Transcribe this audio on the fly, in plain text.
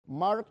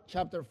Mark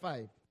chapter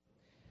 5.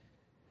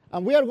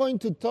 And we are going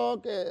to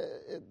talk,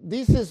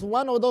 this is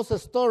one of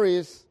those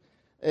stories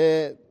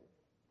that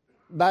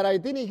I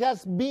think it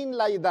has been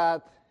like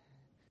that.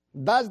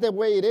 That's the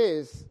way it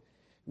is,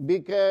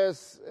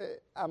 because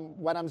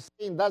what I'm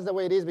saying, that's the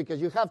way it is, because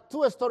you have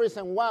two stories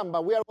in one,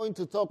 but we are going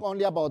to talk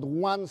only about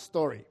one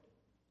story.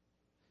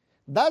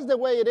 That's the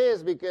way it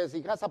is, because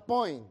it has a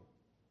point.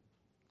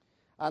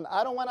 And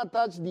I don't want to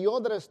touch the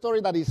other story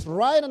that is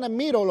right in the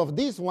middle of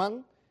this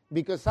one,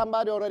 because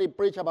somebody already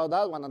preached about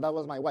that one, and that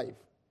was my wife.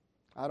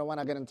 I don't want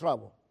to get in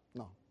trouble.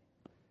 No,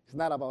 it's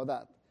not about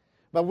that.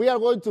 But we are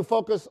going to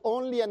focus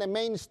only on the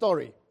main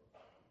story.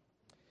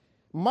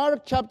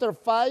 Mark chapter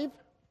 5,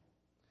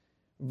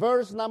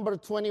 verse number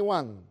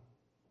 21.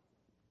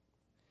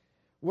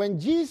 When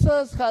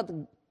Jesus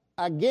had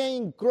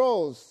again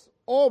crossed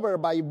over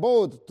by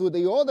boat to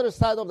the other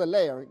side of the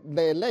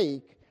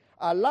lake,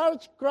 a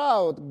large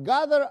crowd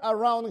gathered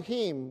around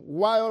him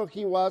while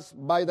he was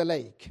by the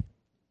lake.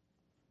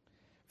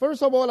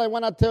 First of all, I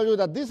want to tell you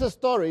that this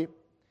story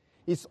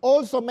is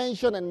also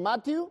mentioned in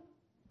Matthew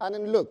and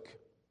in Luke.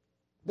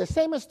 The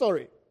same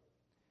story.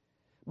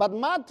 But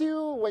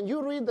Matthew, when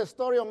you read the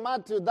story of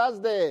Matthew, that's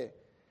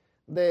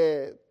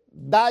the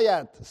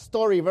diet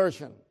story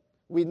version,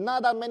 with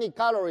not that many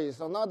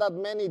calories or not that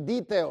many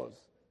details.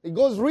 It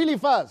goes really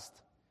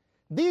fast.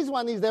 This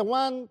one is the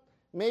one,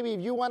 maybe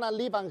if you want to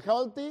live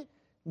unhealthy,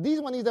 this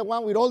one is the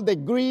one with all the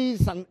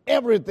grease and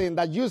everything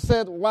that you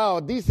said, wow,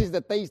 this is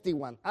the tasty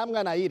one. I'm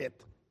going to eat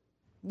it.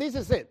 This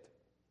is it.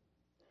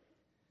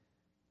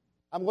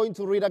 I'm going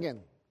to read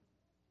again.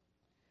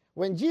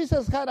 When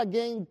Jesus had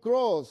again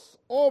crossed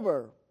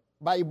over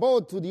by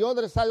boat to the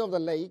other side of the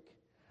lake,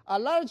 a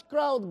large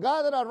crowd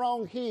gathered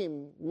around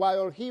him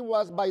while he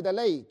was by the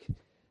lake.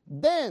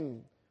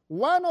 Then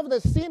one of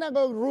the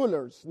synagogue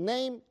rulers,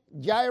 named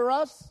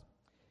Jairus,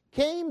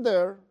 came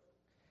there.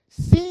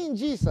 Seeing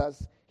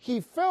Jesus, he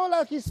fell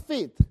at his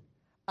feet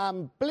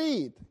and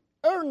pleaded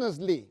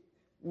earnestly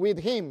with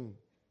him,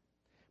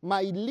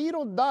 "My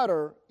little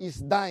daughter is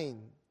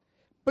dying.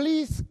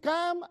 Please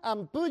come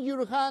and put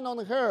your hand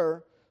on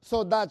her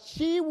so that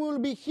she will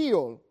be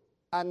healed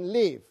and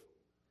live."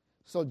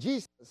 So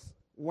Jesus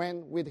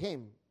went with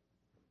him.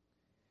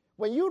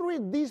 When you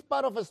read this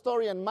part of a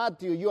story in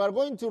Matthew, you are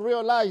going to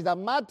realize that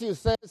Matthew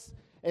says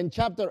in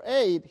chapter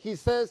 8, he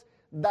says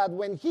that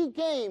when he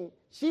came,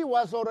 she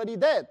was already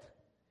dead.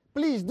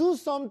 Please do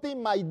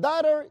something, my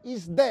daughter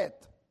is dead.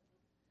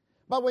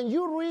 But when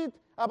you read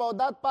about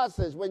that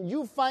passage, when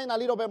you find a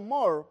little bit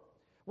more,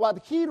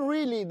 what he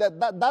really,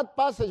 that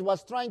passage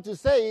was trying to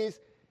say is,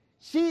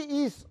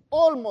 she is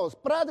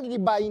almost, practically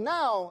by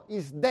now,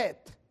 is dead.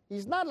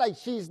 It's not like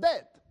she's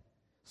dead.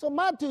 So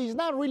Matthew is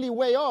not really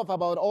way off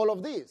about all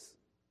of this.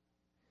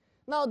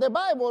 Now the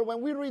Bible,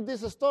 when we read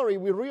this story,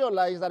 we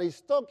realize that it's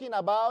talking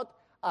about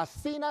a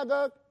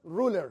synagogue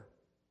ruler.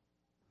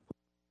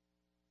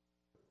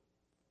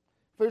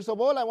 First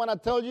of all, I want to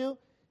tell you,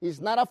 he's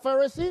not a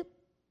Pharisee,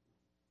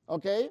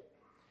 okay?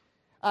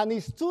 And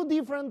it's two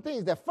different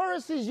things. The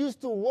Pharisees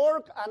used to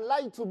work and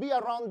like to be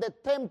around the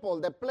temple,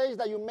 the place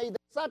that you made the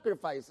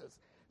sacrifices.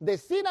 The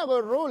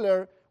synagogue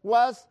ruler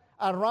was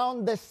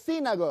around the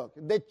synagogue,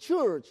 the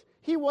church.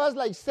 He was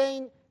like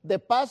saying the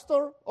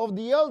pastor of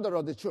the elder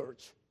of the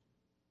church.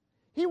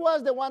 He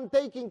was the one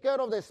taking care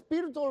of the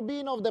spiritual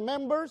being of the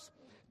members,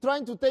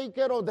 trying to take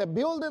care of the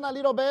building a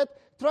little bit,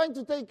 trying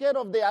to take care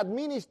of the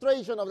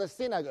administration of the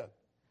synagogue.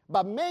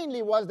 But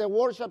mainly was the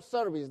worship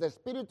service, the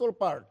spiritual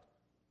part.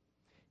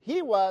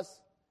 He was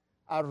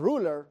a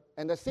ruler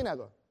in the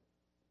synagogue.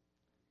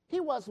 He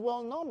was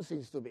well known,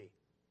 seems to be.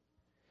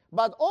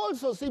 But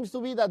also seems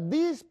to be that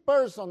this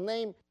person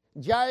named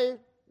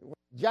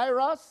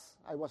Jairus,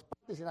 I was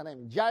practicing the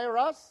name,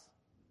 Jairus,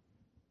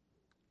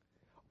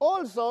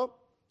 also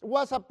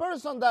was a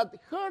person that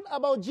heard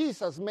about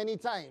Jesus many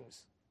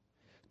times.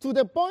 To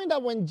the point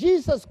that when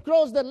Jesus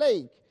crossed the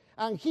lake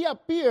and he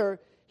appeared,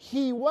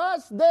 he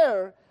was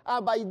there.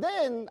 By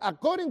then,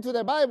 according to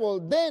the Bible,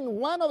 then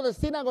one of the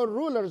synagogue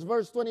rulers,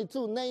 verse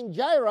 22, named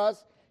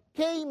Jairus,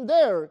 came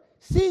there.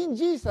 Seeing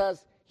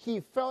Jesus,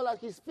 he fell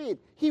at his feet.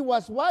 He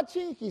was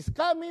watching, he's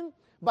coming,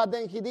 but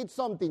then he did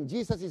something.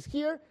 Jesus is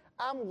here.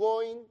 I'm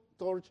going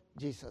towards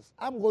Jesus.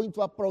 I'm going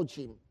to approach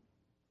him,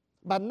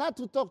 but not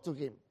to talk to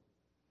him.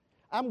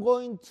 I'm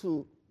going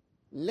to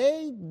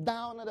lay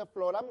down on the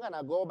floor. I'm going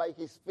to go by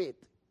his feet.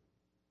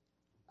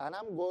 And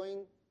I'm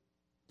going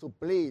to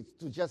plead,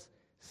 to just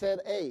say,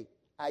 hey,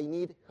 I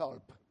need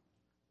help.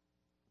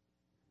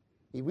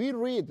 If we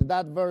read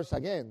that verse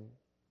again,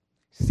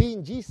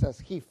 seeing Jesus,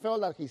 he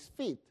fell at his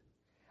feet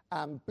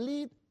and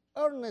plead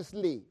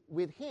earnestly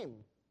with him.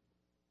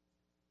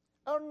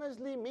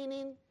 Earnestly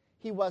meaning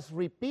he was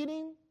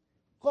repeating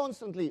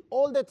constantly,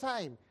 all the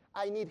time,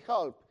 I need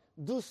help.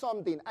 Do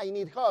something. I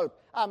need help.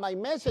 And my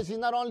message is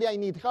not only I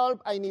need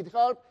help,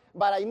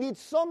 but I need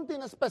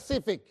something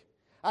specific.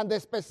 And the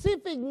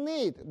specific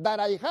need that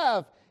I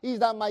have is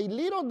that my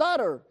little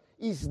daughter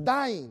is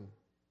dying.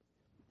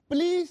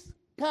 Please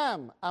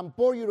come and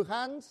pour your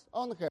hands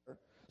on her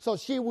so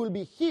she will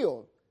be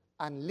healed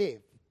and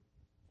live.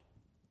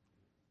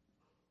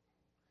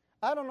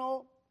 I don't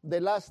know the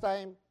last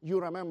time you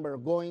remember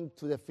going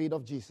to the feet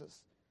of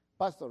Jesus.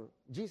 Pastor,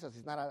 Jesus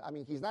is not,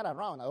 he's not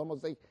around. I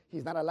almost say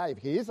he's not alive.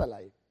 He is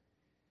alive.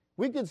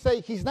 We could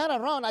say he's not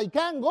around. I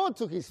can't go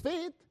to his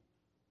feet.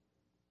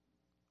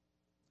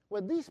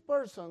 Well, this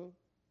person,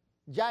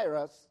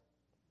 Jairus,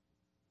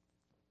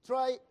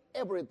 tried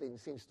everything,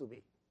 seems to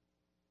be.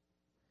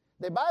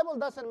 The Bible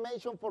doesn't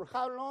mention for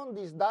how long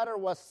this daughter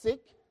was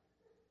sick.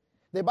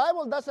 The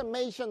Bible doesn't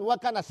mention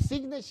what kind of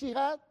sickness she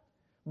had,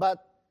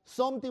 but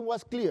something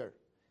was clear.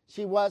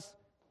 She was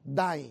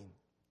dying.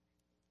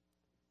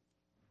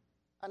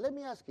 And let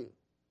me ask you,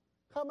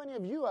 how many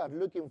of you are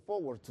looking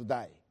forward to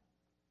die?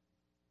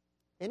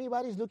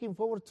 Anybody's looking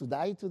forward to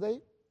die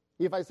today?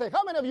 If I say,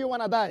 how many of you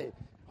want to die?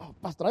 Oh,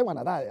 Pastor, I want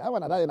to die. I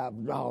want to die in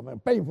a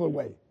painful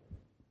way.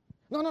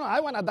 No, I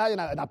want to die in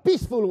a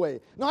peaceful way.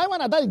 No, I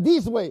want to die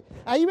this way.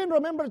 I even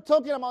remember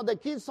talking about the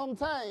kids some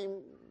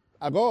time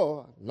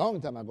ago, long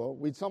time ago,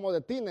 with some of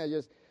the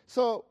teenagers.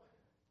 So,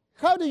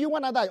 how do you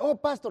want to die? Oh,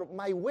 Pastor,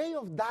 my way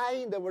of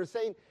dying, they were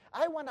saying,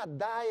 I want to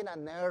die in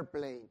an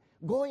airplane,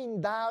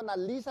 going down, at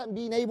least I'm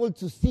being able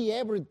to see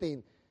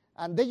everything.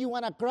 And then you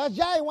want to crash?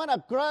 Yeah, I want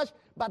to crash,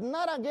 but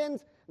not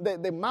against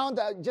the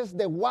mountain, just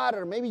the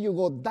water. Maybe you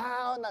go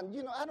down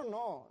and, I don't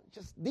know,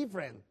 just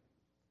different.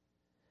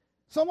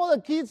 Some of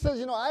the kids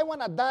says, I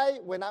want to die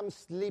when I'm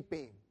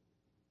sleeping.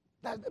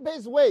 That's the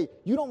best way.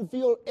 You don't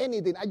feel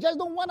anything. I just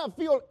don't want to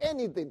feel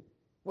anything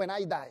when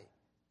I die.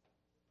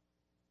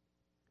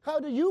 How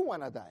do you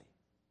want to die?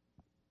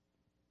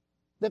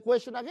 The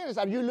question again is,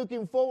 are you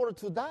looking forward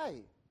to die?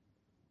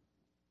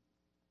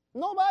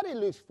 Nobody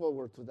looks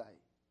forward to die.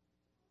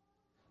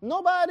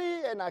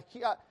 Nobody, and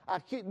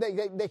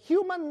the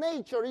human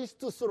nature is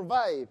to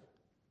survive.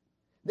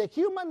 The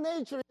human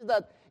nature is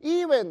that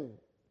even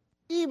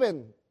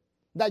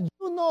that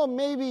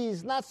maybe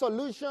it's not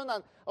solution,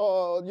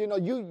 or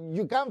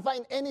you can't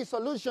find any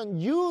solution,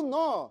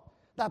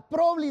 that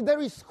probably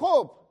there is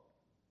hope.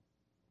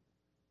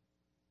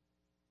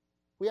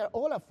 We are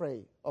all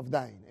afraid of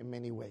dying in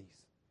many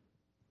ways.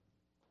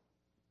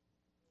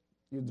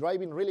 You're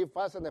driving really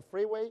fast on the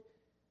freeway,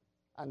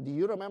 and do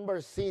you remember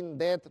seeing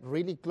death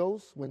really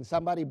close when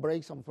somebody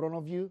brakes in front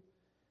of you?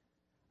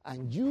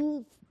 And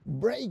you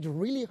brake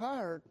really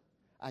hard,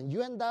 and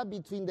you end up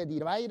between the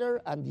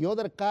divider and the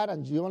other car,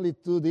 and you only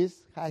do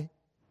this. Hi.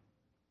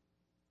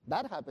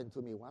 That happened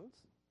to me once.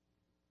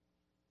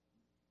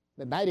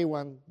 The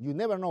 91, you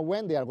never know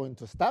when they are going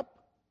to stop.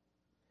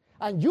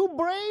 And you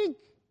brake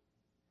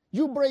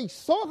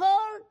so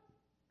hard,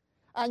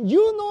 and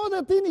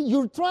the thing,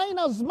 you're trying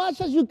as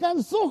much as you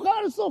can, so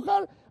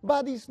hard,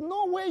 but there's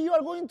no way you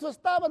are going to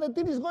stop, and the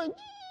thing is going,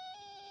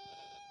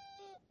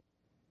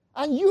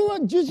 and you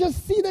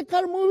just see the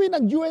car moving,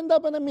 and you end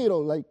up in the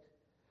middle, like,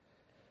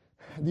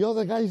 the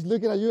other guy is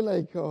looking at you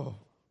like, oh.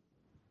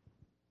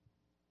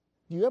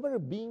 You ever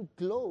been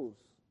close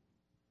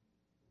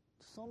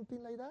to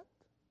something like that?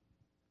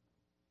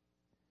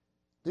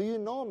 Do you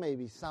know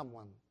maybe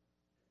someone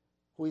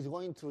who is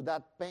going through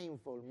that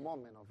painful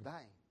moment of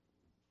dying?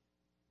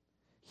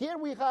 Here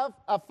we have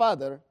a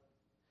father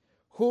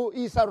who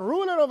is a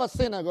ruler of a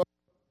synagogue,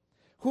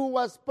 who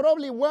was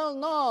probably well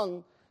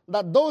known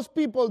that those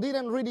people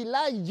didn't really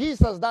like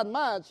Jesus that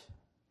much,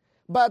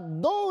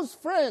 but those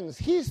friends,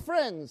 his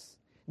friends,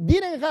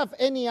 didn't have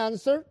any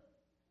answer.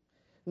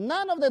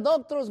 None of the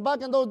doctors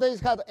back in those days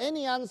had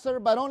any answer,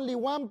 but only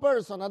one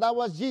person, and that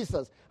was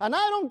Jesus. And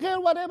I don't care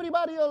what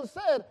everybody else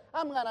said.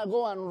 I'm going to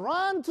go and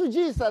run to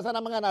Jesus, and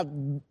I'm going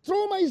to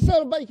throw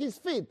myself by his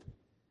feet.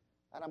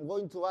 And I'm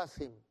going to ask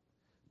him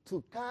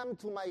to come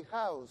to my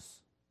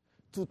house,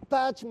 to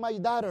touch my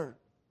daughter,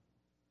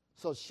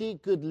 so she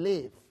could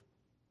live.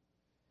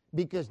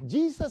 Because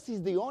Jesus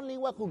is the only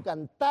one who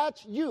can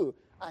touch you,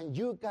 and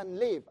you can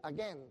live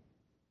again.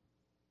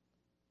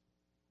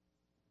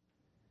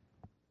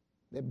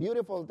 The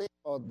beautiful thing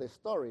about the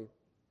story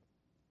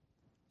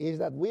is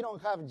that we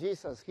don't have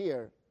Jesus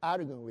here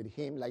arguing with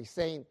him, like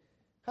saying,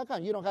 how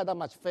come you don't have that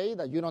much faith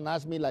that you don't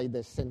ask me like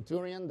the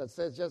centurion that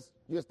says just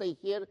you stay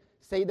here,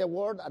 say the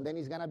word, and then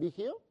he's going to be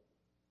healed?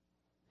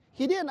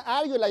 He didn't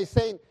argue like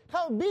saying,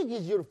 how big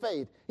is your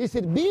faith? Is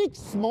it big,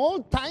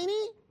 small,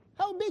 tiny?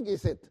 How big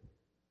is it?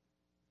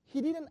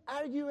 He didn't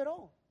argue at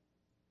all.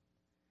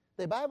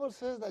 The Bible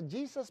says that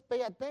Jesus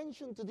paid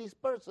attention to this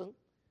person,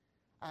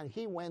 and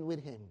he went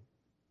with him.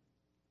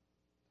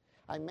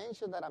 I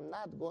mentioned that I'm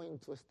not going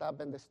to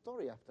stop in the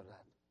story after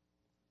that.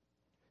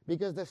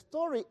 Because the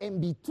story in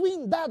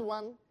between that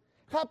one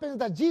happens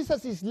that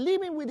Jesus is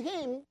living with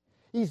him,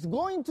 he's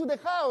going to the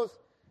house,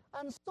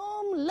 and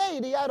some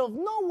lady out of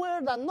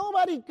nowhere that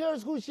nobody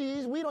cares who she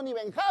is, we don't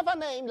even have a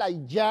name,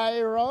 like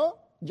Jairus.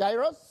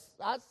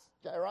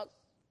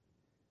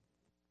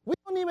 We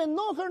don't even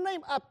know her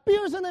name,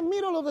 appears in the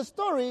middle of the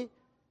story,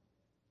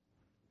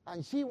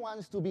 and she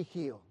wants to be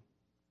healed.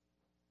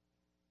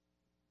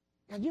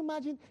 Can you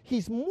imagine?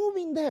 He's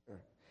moving there.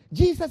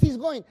 Jesus is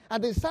going,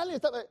 and the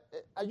silence.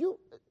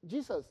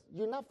 Jesus,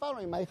 you're not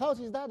following. My house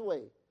is that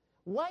way.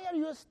 Why are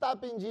you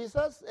stopping,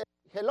 Jesus?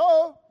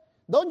 Hello?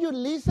 Don't you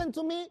listen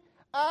to me?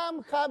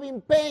 I'm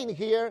having pain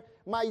here.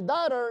 My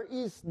daughter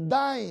is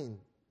dying.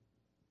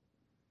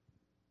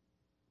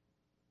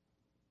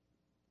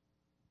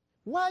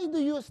 Why do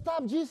you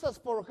stop Jesus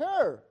for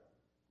her?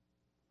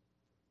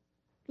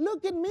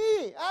 Look at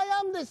me.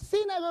 I am the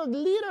synagogue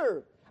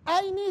leader.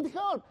 I need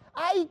help.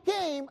 I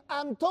came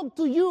and talked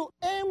to you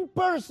in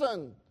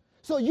person.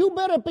 So you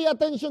better pay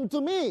attention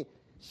to me.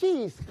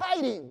 She is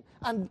hiding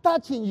and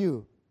touching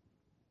you.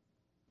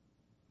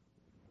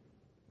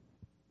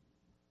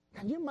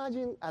 Can you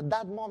imagine at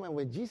that moment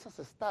when Jesus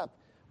stopped,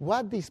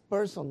 what this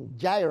person,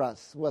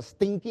 Jairus, was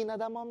thinking at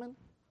that moment?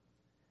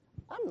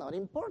 I'm not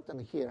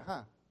important here,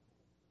 huh?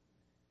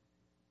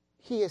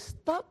 He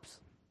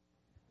stops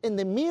in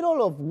the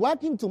middle of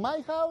walking to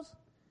my house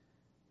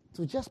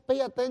to just pay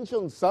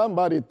attention.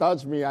 Somebody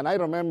touched me, and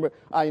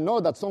I know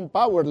that some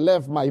power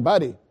left my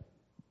body.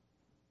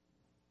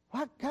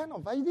 What kind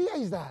of idea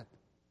is that?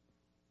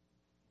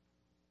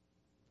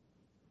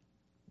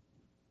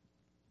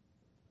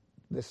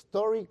 The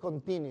story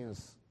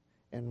continues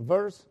in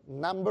verse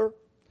number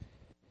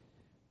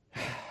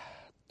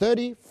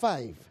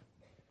 35.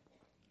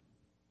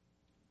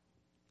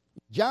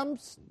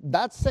 Jumps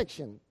that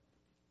section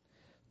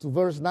to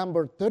verse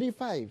number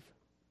 35.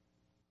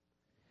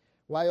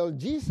 While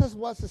Jesus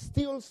was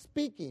still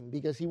speaking,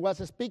 because he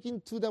was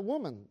speaking to the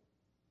woman,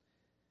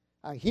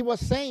 and he was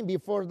saying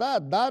before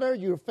that, daughter,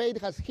 your faith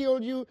has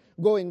healed you.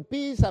 Go in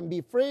peace and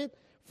be freed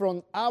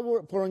from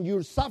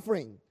your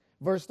suffering.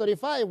 Verse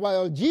 35,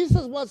 while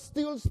Jesus was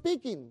still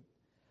speaking,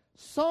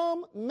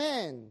 some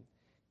men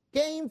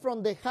came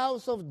from the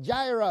house of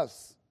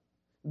Jairus,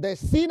 the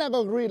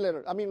synagogue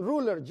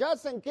ruler.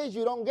 Just in case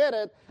you don't get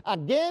it,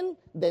 again,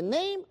 the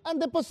name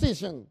and the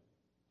position.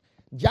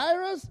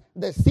 Jairus,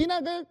 the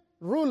synagogue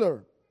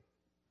ruler.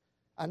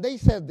 And they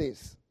said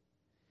this,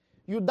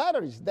 your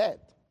daughter is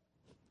dead.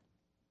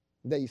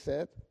 They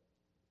said,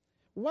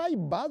 why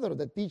bother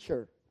the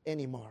teacher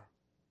anymore?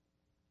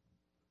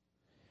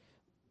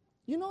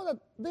 You know that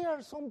there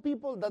are some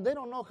people that they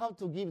don't know how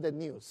to give the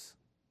news.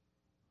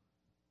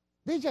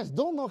 They just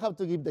don't know how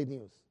to give the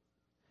news.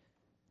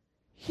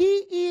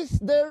 He is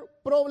there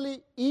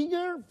probably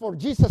eager for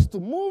Jesus to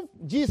move.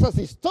 Jesus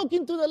is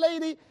talking to the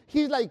lady.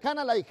 He's like, kind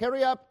of like,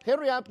 hurry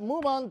up,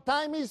 move on.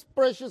 Time is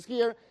precious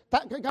here.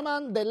 Come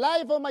on, the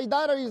life of my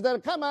daughter is there.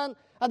 Come on.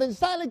 And then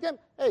suddenly came,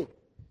 hey,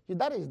 your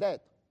daughter is dead.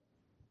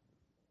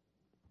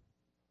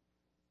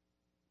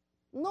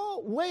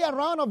 No way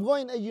around of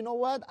going, hey, you know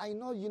what? I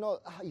know,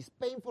 it's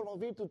painful for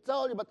me to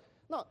tell you, but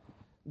no.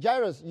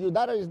 Jairus, your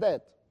daughter is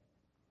dead.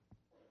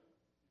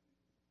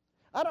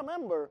 I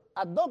remember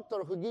a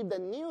doctor who gave the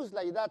news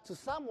like that to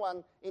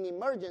someone in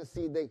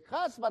emergency. The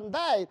husband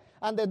died,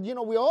 and then,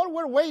 we all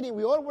were waiting.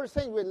 We all were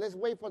saying, well, let's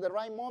wait for the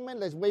right moment.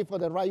 Let's wait for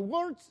the right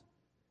words.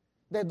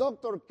 The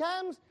doctor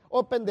comes,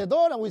 open the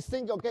door, and we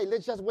think, okay,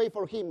 let's just wait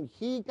for him.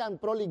 He can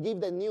probably give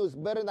the news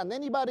better than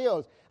anybody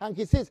else. And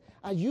he says,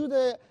 are you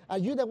the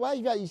wife?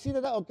 Yeah, you see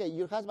that? Okay,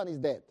 your husband is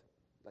dead.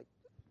 Like,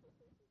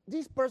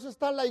 this person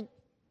started like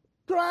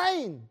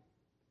crying.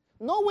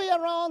 No way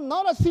around,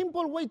 not a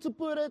simple way to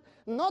put it.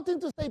 Nothing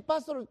to say,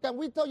 Pastor, can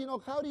we tell,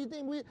 how do you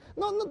think we...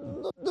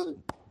 No.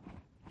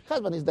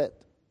 Husband is dead.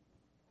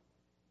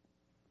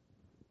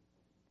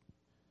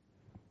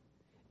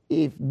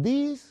 If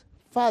this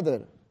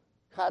father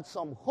had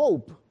some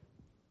hope,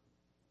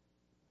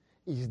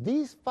 if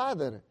this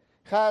father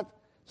had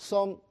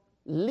some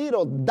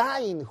little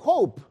dying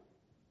hope,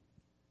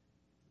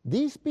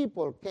 these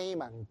people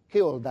came and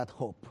killed that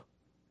hope.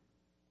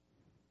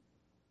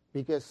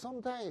 Because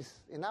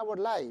sometimes in our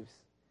lives,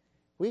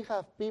 we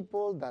have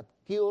people that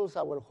kills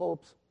our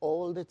hopes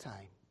all the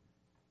time.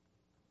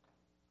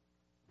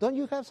 Don't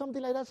you have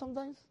something like that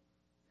sometimes?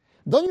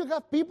 Don't you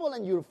have people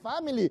in your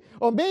family,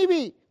 or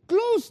maybe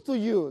close to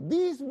you?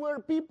 These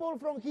were people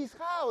from his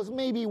house,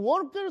 maybe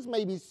workers,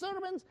 maybe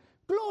servants,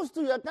 close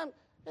to you.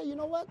 Hey, you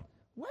know what?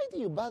 Why do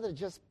you bother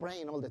just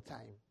praying all the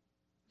time?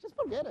 Just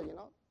forget it,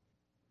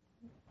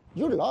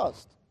 You're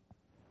lost.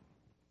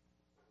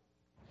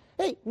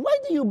 Hey, why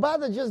do you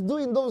bother just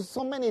doing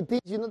so many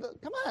things?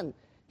 Come on,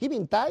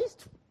 giving tithes,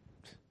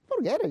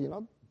 forget it, You're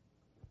not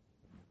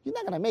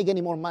going to make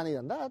any more money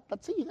than that.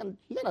 That's it. You're going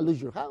to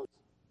lose your house.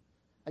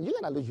 And you're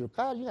going to lose your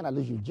car. You're going to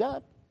lose your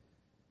job.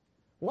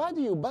 Why do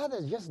you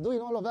bother just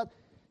doing all of that?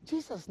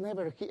 Jesus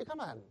never hears.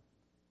 Come on.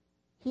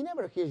 He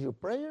never hears your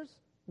prayers.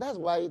 That's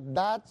why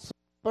that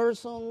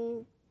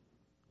person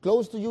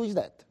close to you is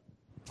dead.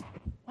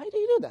 Why do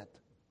you do that?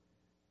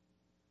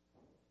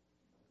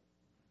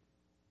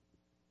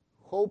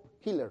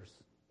 Hope killers.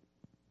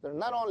 They're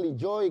not only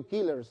joy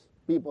killers,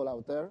 people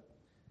out there,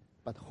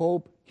 but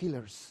hope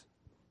killers.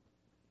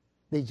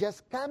 They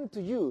just come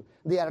to you.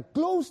 They are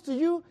close to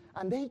you,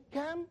 and they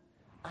come,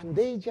 and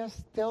they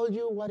just tell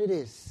you what it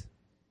is.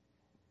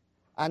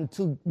 And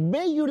to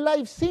make your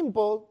life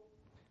simple,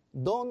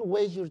 don't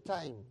waste your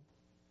time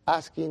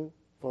asking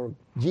for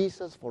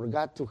Jesus, for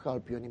God to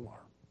help you anymore.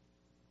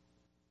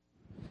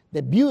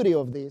 The beauty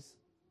of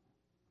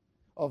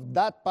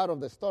that part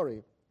of the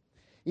story,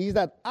 is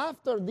that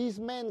after these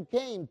men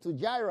came to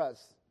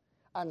Jairus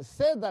and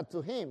said that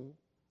to him,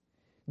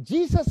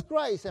 Jesus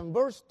Christ, in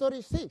verse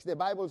 36, the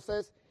Bible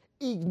says,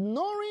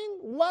 ignoring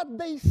what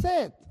they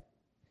said,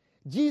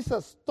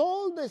 Jesus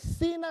told the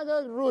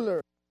synagogue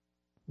ruler,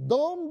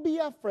 don't be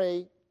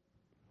afraid,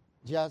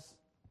 just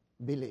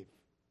believe.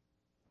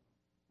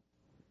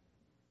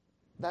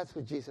 That's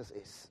who Jesus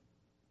is.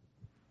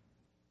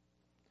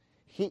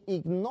 He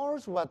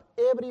ignores what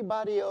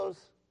everybody else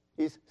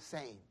is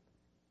saying.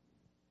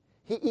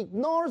 He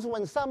ignores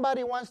when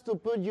somebody wants to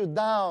put you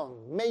down,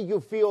 make you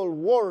feel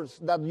worse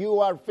than you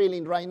are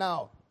feeling right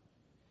now.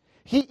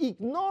 He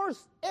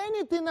ignores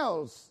anything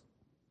else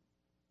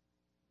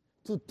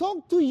to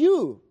talk to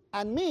you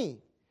and me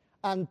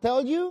and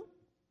tell you,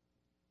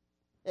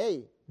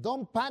 hey,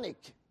 don't panic.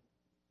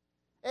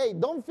 Hey,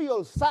 don't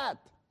feel sad.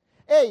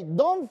 Hey,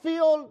 don't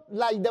feel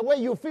like the way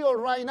you feel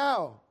right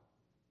now.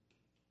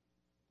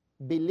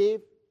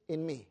 Believe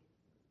in me.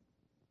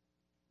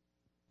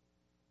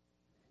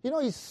 You know,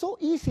 it's so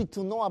easy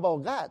to know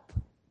about God,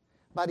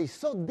 but it's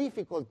so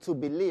difficult to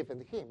believe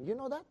in Him. You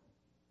know that?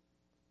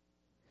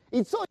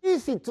 It's so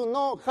easy to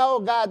know how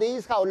God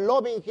is, how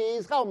loving He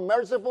is, how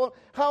merciful,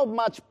 how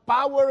much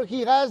power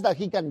He has that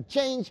He can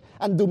change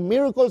and do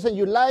miracles in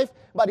your life,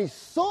 but it's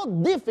so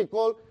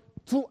difficult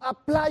to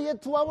apply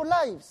it to our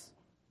lives,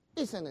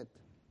 isn't it?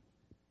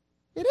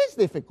 It is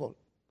difficult.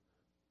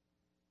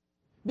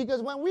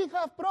 Because when we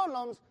have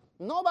problems,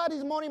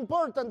 nobody's more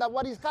important than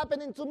what is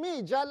happening to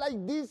me, just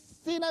like this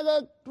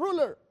synagogue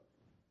ruler.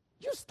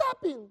 You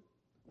stopping.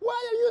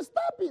 Why are you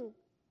stopping?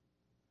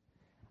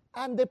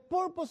 And the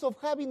purpose of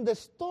having the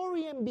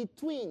story in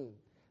between,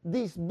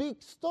 this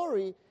big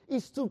story,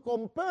 is to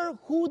compare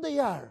who they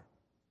are.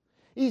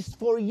 Is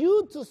for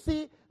you to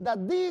see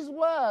that this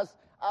was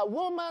a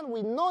woman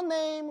with no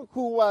name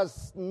who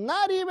was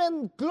not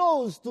even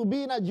close to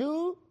being a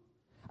Jew,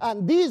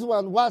 and this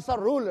one was a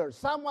ruler,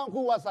 someone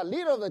who was a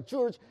leader of the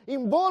church,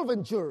 involved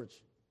in church.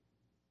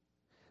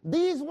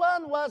 This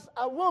one was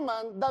a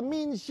woman, that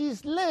means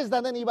she's less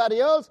than anybody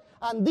else,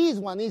 and this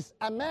one is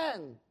a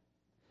man.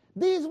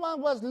 This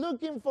one was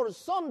looking for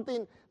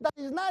something that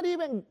is not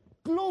even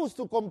close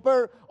to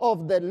compare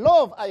of the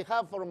love I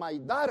have for my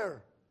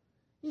daughter.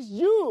 It's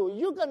you.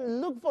 You can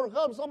look for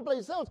help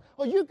someplace else,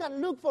 or you can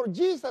look for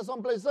Jesus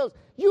someplace else.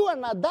 You are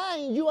not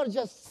dying, you are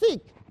just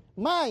sick.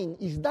 Mine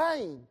is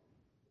dying.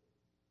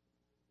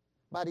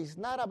 But it's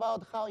not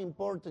about how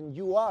important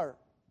you are.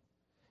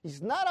 It's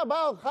not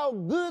about how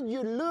good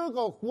you look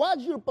or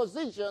what's your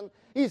position.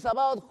 It's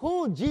about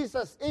who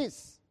Jesus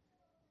is.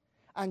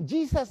 And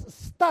Jesus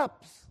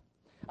stops.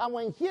 And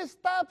when He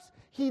stops,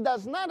 He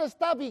does not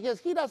stop because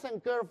He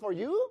doesn't care for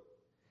you.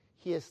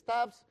 He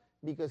stops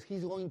because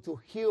He's going to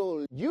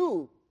heal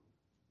you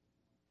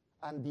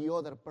and the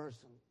other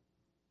person.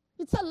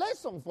 It's a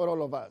lesson for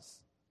all of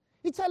us.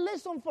 It's a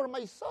lesson for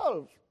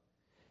myself.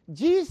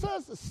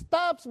 Jesus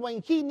stops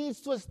when He needs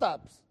to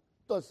stop.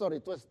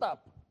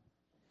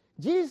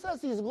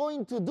 Jesus is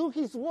going to do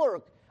His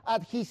work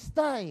at His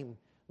time,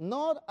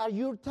 not at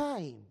your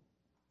time.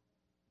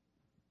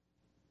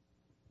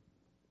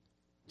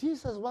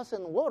 Jesus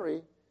wasn't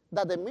worried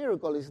that the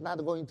miracle is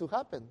not going to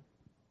happen.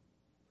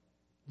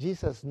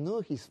 Jesus knew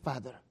His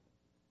Father.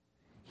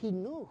 He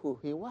knew who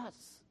He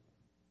was.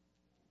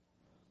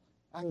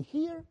 And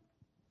here,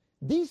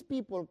 these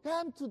people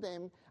come to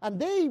them, and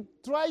they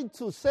try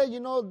to say,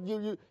 you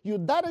know, your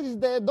dad is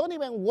dead. Don't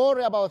even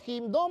worry about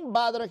him. Don't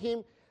bother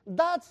him.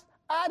 That's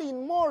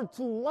adding more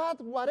to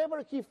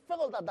whatever he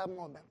felt at that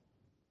moment.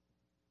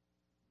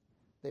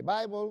 The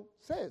Bible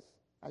says,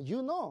 as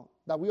you know,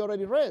 that we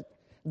already read,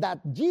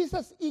 that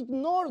Jesus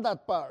ignored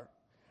that part.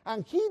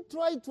 And He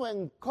tried to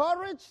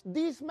encourage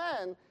this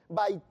man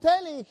by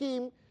telling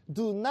him,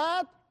 do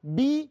not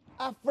be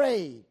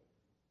afraid.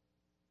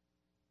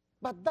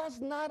 But that's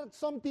not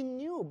something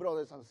new,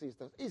 brothers and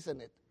sisters,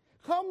 isn't it?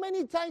 How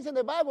many times in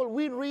the Bible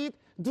we read,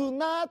 do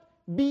not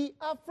be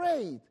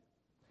afraid?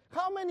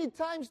 How many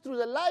times through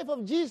the life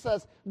of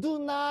Jesus, do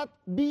not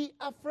be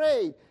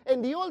afraid?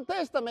 In the Old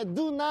Testament,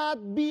 do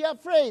not be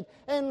afraid.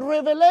 In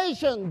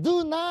Revelation,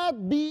 do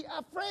not be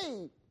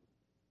afraid.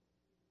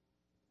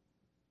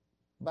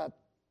 But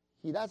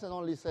He doesn't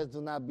only say,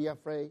 do not be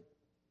afraid.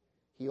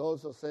 He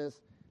also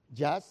says,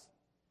 just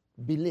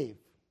believe.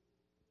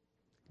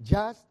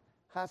 Just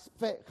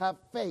have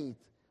faith.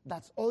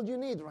 That's all you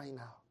need right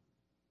now.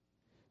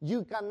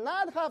 You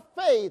cannot have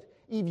faith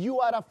if you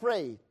are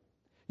afraid.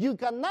 You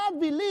cannot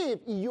believe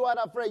if you are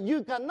afraid.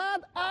 You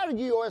cannot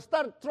argue or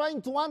start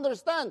trying to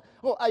understand.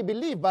 Oh, I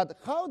believe, but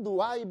how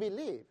do I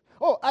believe?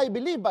 Oh, I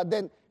believe, but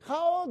then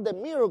how the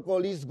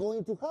miracle is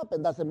going to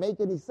happen? Does it make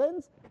any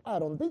sense? I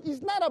don't think.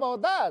 It's not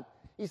about that.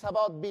 It's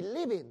about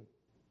believing.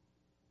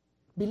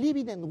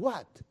 Believing in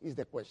what is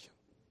the question?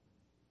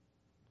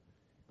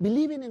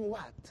 Believing in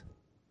what?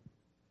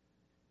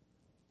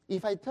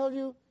 If I tell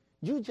you,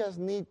 you just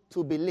need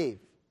to believe.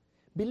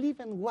 Believe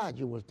in what,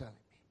 you will tell me.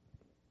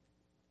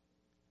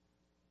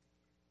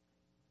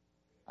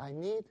 I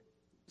need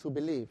to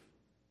believe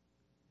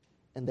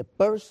in the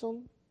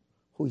person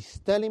who is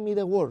telling me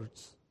the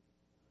words,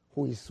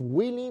 who is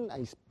willing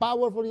and is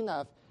powerful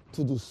enough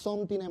to do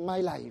something in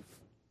my life.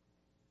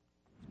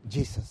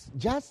 Jesus.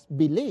 Just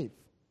believe.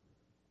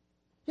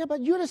 Yeah,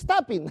 but you're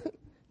stopping.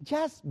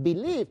 Just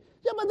believe.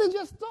 Yeah, but they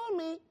just told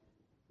me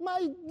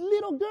my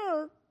little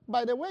girl,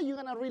 by the way, you're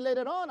going to read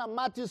later on, and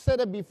Matthew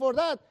said it before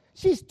that,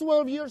 she's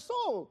 12 years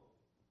old.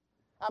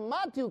 And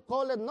Matthew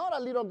called it not a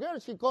little girl,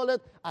 she called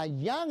it a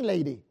young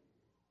lady.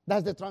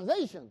 That's the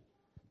translation.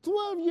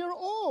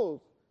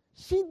 12-year-old.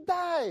 She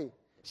died.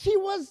 She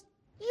was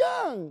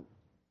young.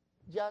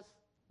 Just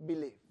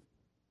believe.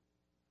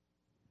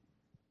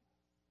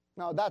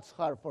 Now, that's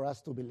hard for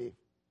us to believe.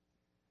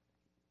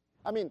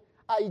 I mean,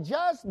 I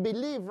just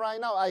believe right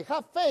now. I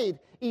have faith.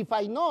 If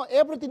I know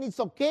everything is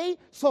okay,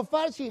 so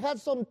far she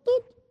has some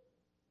toot,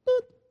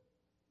 toot,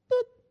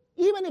 toot.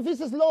 Even if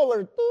it's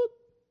slower, toot,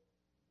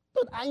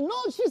 toot. I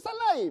know she's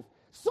alive.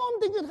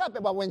 Something could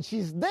happen. But when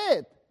she's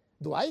dead,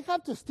 do I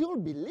have to still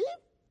believe?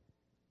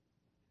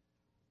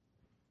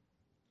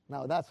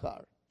 Now, that's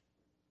hard.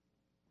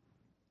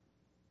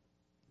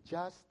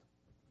 Just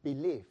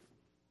believe.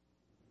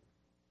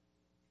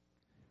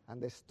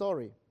 And the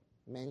story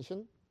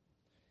mentioned,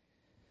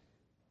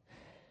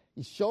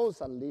 it shows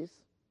at least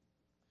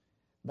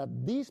that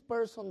this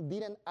person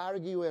didn't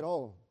argue at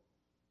all.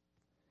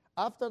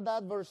 After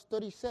that, verse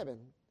 37,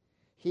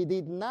 he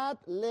did not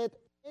let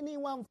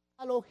anyone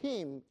follow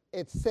him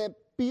except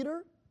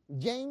Peter,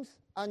 James,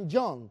 and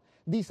John.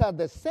 These are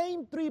the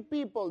same three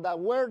people that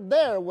were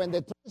there when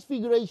the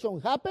transfiguration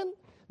happened.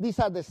 These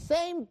are the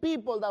same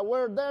people that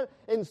were there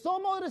in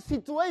some other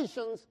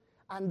situations,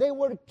 and they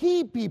were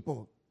key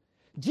people.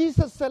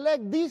 Jesus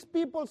selected these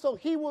people so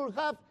he will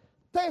have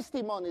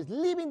testimonies,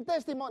 living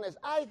testimonies.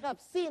 I have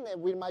seen it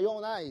with my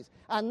own eyes,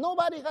 and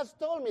nobody has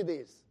told me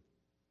this.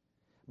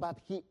 But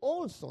he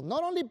also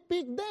not only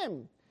picked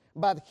them,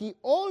 but he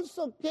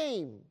also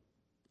came.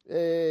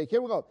 Here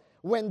we go.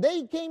 When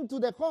they came to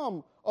the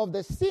home of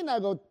the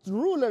synagogue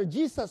ruler,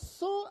 Jesus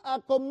saw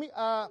a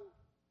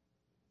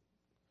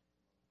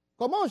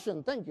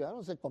commotion. Thank you. I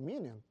don't say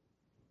communion.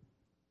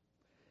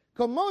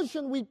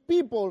 Commotion with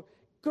people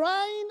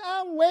crying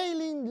and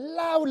wailing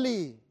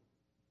loudly.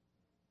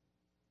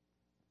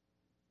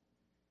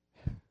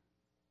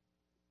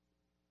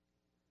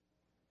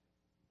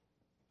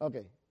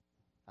 Okay.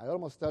 I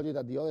almost tell you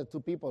that the other two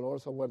people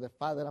also were the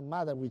father and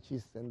mother, which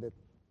is in the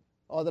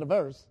other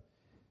verse.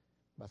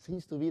 But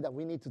seems to be that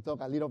we need to talk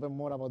a little bit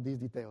more about these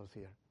details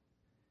here.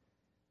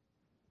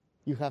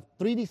 You have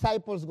three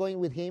disciples going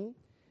with him,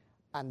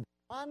 and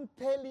one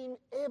telling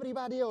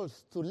everybody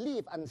else to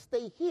leave and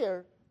stay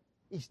here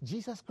is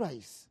Jesus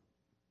Christ.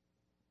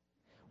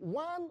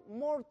 One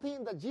more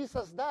thing that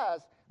Jesus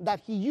does that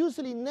he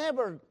usually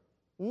never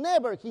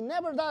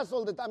does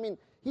all the time. I mean,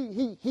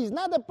 he's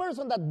not the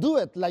person that do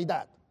it like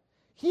that.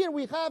 Here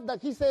we have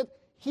that he said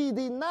he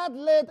did not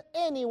let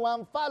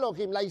anyone follow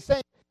him, like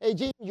saying, hey,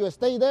 Jim, you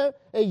stay there.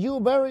 Hey, you,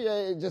 Barry,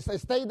 just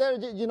stay there.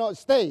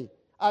 Stay.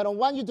 I don't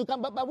want you to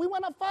come, but we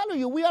want to follow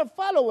you. We are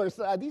followers.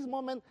 At this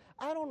moment,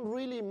 I don't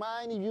really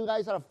mind if you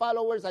guys are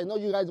followers. I know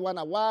you guys want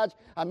to watch,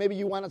 and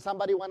maybe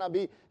somebody want to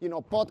be,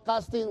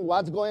 podcasting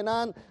what's going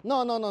on.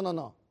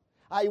 No.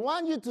 I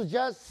want you to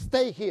just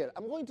stay here.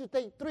 I'm going to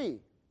take 3,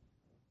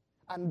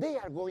 and they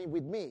are going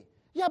with me.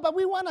 Yeah, but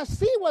we want to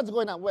see what's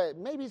going on. Well,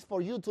 maybe it's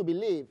for you to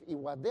believe if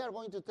what they are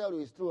going to tell you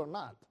is true or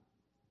not.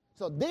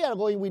 So they are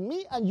going with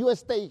me, and you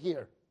stay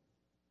here.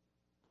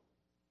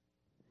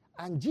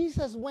 And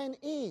Jesus went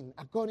in,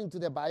 according to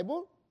the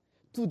Bible,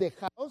 to the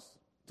house,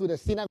 to the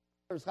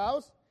synagogue's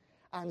house,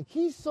 and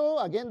he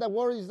saw, again, the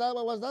word is that,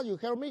 what was that? You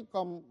heard me?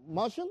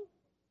 Commotion?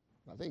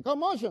 I think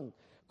commotion.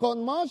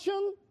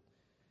 Commotion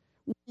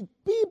with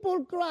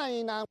people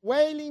crying and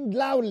wailing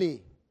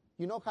loudly.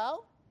 You know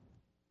how?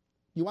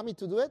 You want me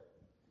to do it?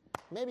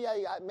 Maybe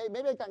I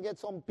can get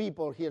some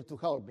people here to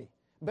help me.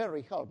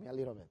 Barry, help me a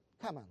little bit.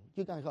 Come on,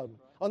 you can help me.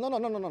 Oh,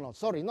 no.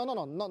 Sorry, no,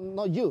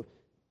 not you.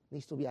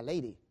 Needs to be a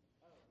lady.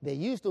 They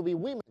used to be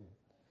women.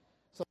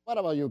 So what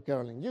about you,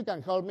 Carolyn? You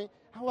can help me.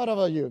 And what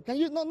about you? Can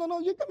you? No.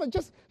 You come on.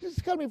 Just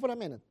help me for a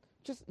minute.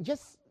 Just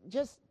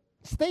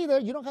stay there.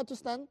 You don't have to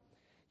stand.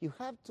 You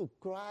have to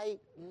cry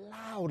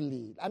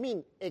loudly. I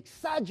mean,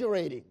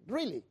 exaggerating.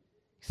 Really,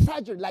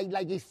 exaggerate.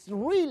 Like it's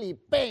really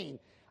pain.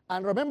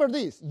 And remember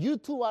this: you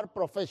two are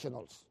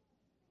professionals.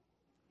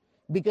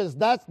 Because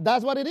that's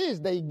what it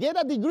is. They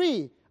get a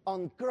degree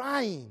on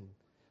crying.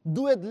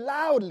 Do it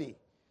loudly.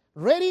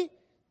 Ready,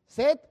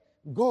 set,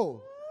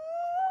 go.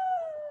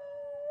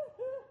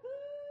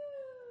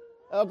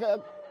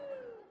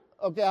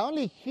 Okay, I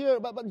only hear,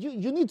 but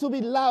you need to be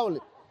loud.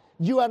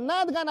 You are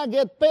not going to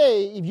get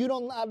paid if you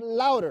don't are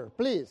louder,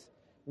 please.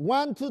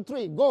 1, 2,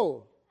 3,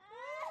 go.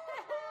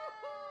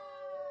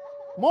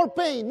 More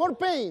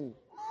pain.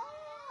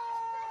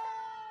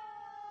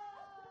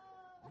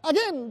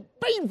 Again,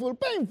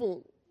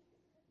 painful.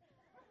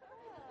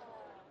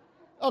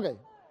 Okay.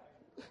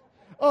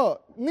 Oh,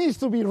 needs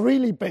to be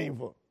really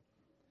painful.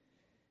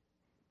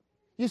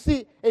 You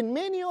see, in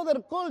many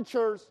other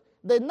cultures,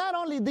 they not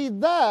only did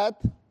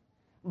that,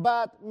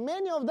 but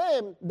many of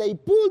them, they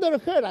pull their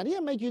hair. I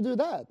didn't make you do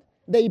that.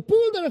 They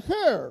pull their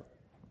hair.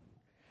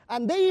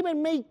 And they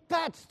even make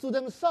cuts to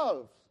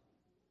themselves.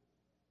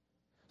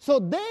 So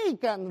they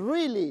can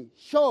really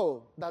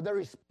show that there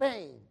is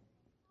pain.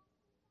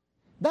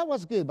 That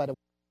was good, but it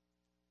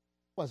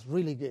was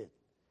really good.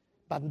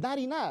 But not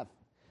enough,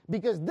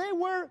 because they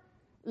were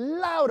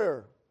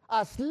louder,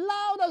 as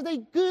loud as they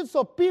could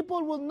so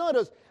people would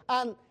notice.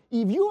 And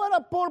if you are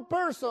a poor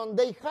person,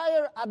 they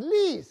hire at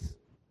least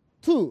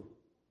 2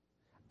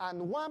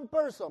 and 1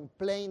 person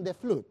playing the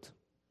flute.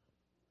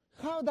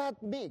 How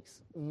that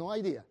makes? No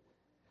idea.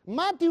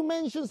 Matthew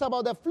mentions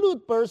about the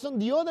flute person,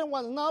 the other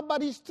one not,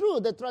 but it's true.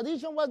 The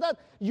tradition was that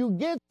you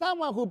get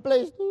someone who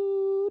plays.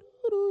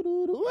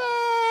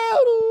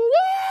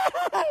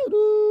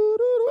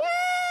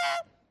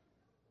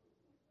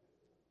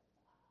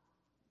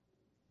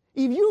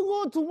 If you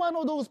go to one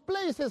of those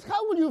places,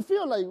 how would you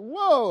feel? Like,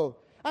 whoa.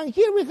 And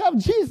here we have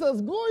Jesus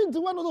going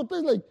to one of those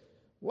places like,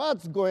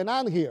 what's going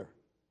on here?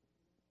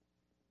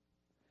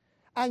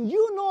 And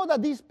you know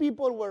that these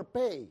people were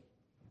paid.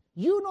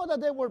 You know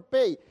that they were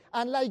paid.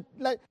 And like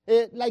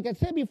I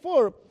said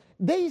before,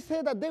 they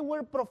said that they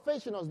were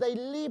professionals. They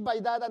live by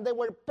that and they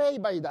were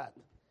paid by that.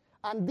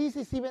 And this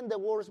is even the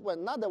worst, well,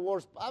 not the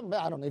worst, I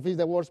don't know if it's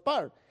the worst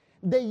part.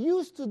 They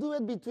used to do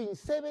it between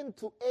 7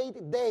 to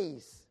 8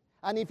 days.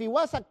 And if it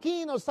was a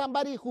king or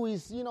somebody who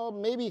is,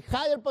 maybe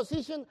higher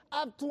position,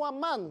 up to a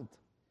month.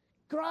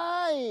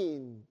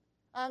 Crying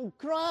and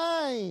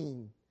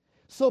crying.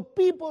 So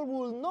people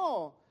will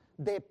know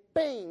the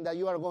pain that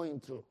you are going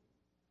through.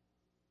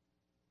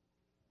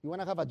 You want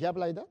to have a job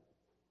like that?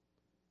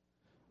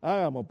 I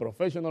am a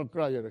professional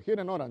crier. Here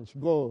in Orange,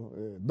 go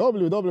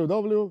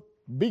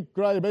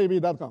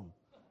www.bigcrybaby.com.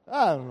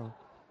 I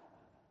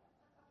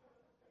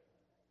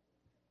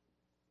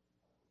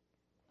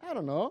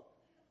don't know.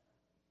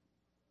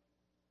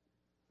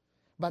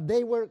 But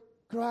they were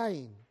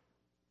crying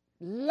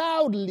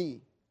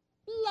loudly.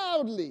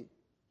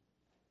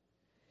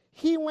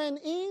 He went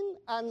in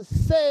and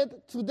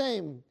said to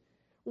them,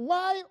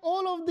 why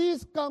all of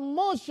this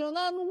commotion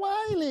and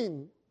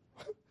wailing?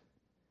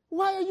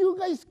 Why are you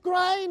guys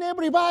crying?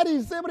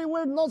 Everybody's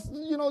everywhere.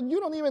 You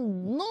don't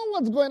even know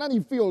what's going on.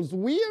 It feels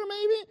weird,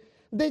 maybe.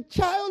 The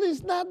child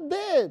is not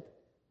dead.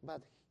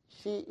 But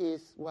she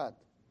is what?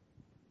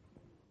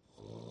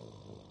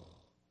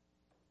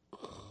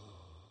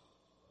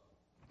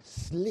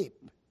 Sleep.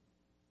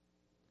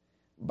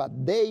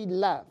 But they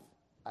laugh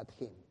at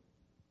him.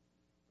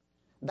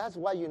 That's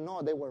why you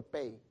know they were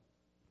paid.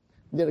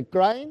 They're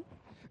crying.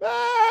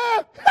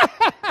 Ah!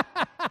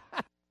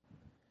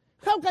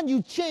 How can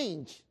you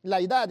change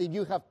like that if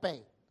you have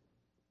pain?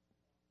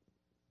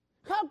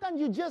 How can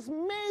you just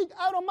make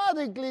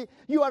automatically,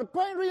 you are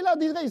crying really loud,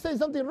 this guy is saying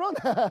something wrong?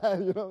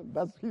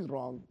 He's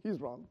wrong.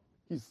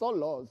 He's so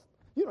lost.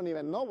 You don't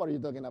even know what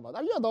you're talking about.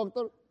 Are you a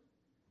doctor?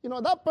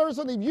 That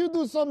person, if you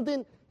do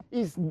something,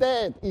 is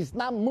dead, is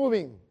not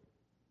moving.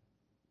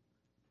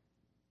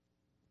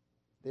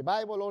 The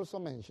Bible also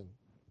mentioned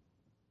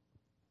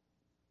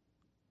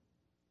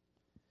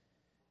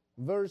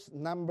verse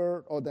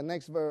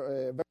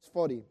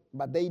 40.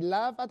 But they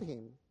laughed at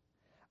him.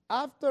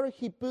 After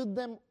he put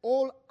them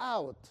all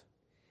out,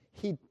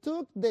 he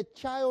took the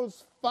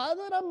child's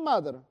father and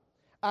mother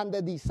and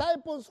the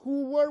disciples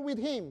who were with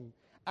him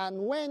and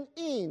went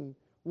in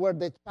where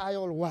the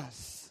child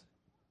was.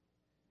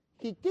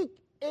 He kicked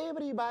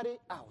everybody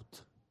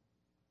out.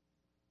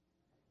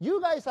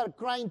 You guys are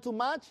crying too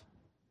much?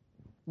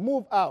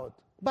 Move out.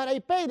 But I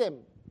pay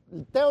them.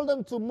 Tell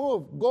them to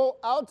move. Go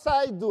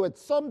outside, do it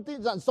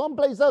something, and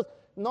someplace else.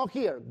 Not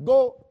here.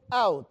 Go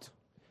out.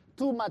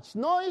 Too much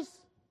noise.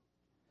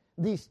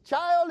 This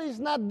child is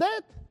not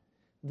dead.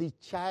 The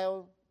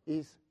child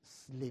is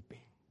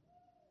sleeping.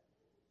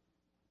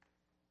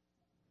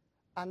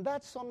 And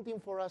that's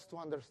something for us to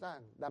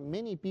understand that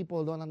many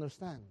people don't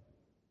understand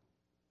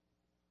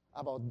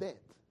about death.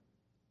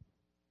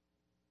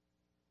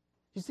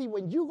 You see,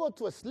 when you go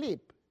to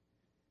sleep,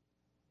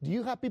 do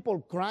you have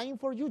people crying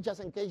for you just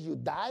in case you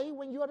die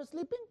when you are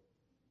sleeping?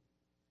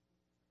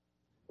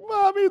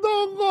 Mommy,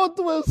 don't go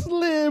to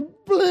sleep,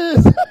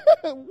 please.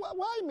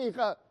 Why,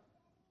 mija?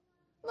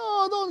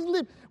 No, don't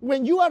sleep.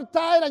 When you are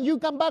tired and you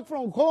come back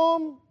from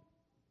home,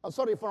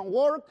 from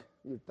work,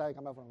 you're tired,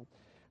 come back from home,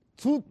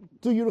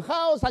 to your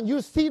house and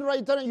you sit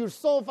right there on your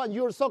sofa and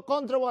you're so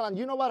comfortable and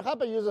you know what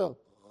happened?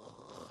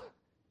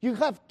 You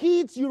have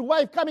kids, your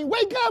wife coming,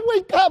 wake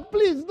up,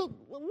 please.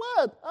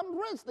 What? I'm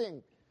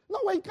resting. No,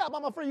 wake up,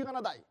 I'm afraid you're going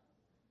to die.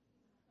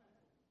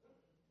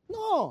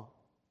 No.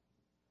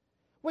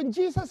 When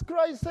Jesus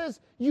Christ says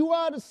you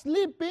are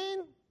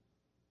sleeping,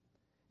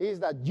 is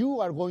that you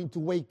are going to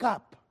wake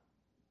up.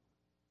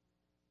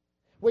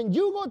 When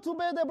you go to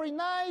bed every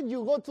night,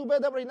 you go to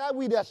bed every night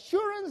with the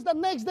assurance that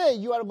next day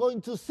you are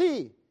going to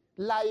see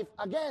life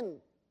again.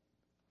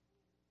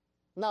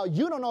 Now,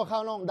 you don't know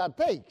how long that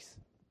takes.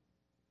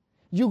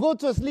 You go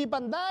to sleep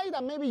at night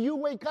and maybe you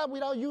wake up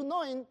without you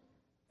knowing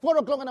 4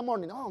 o'clock in the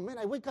morning. Oh, man,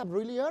 I wake up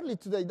really early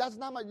today. That's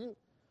not my...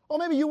 Or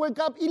maybe you wake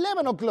up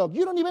 11 o'clock.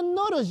 You don't even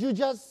notice. You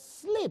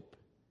just sleep.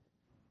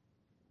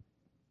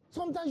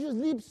 Sometimes you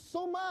sleep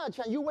so much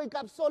and you wake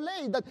up so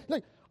late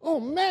that, oh,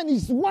 man,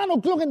 it's 1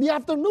 o'clock in the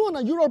afternoon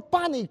and you're all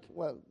panic.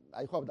 Well,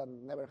 I hope that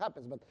never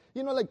happens. But,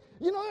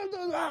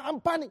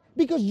 I'm panic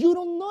because you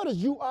don't notice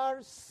you are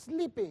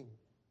sleeping.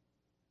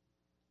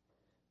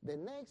 The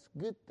next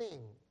good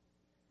thing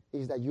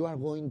is that you are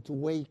going to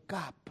wake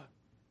up.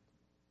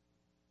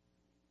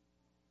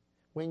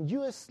 When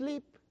you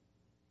sleep,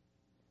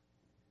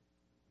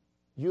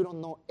 you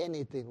don't know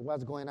anything,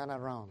 what's going on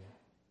around.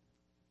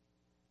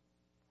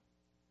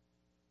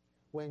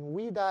 When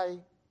we die,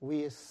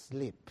 we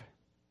sleep.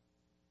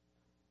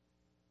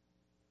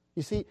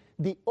 You see,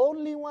 the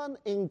only one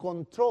in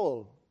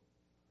control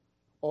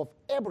of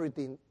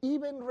everything,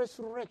 even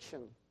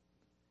resurrection,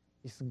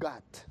 is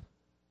God.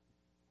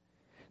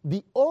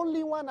 The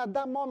only one at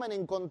that moment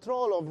in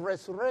control of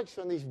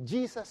resurrection is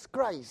Jesus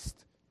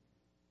Christ.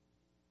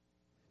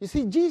 You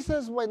see,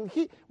 Jesus, when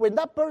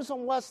that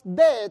person was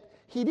dead,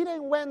 he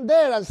didn't went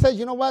there and said,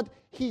 you know what,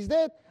 he's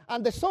dead,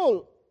 and the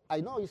soul,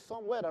 I know he's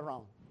somewhere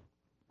around.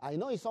 I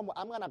know he's somewhere,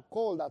 I'm going to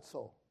call that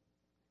soul.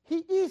 He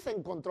is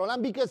in control,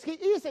 and because he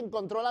is in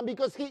control, and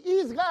because he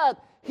is God,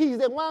 he's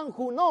the one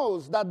who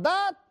knows that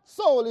that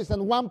soul is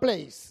in one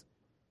place.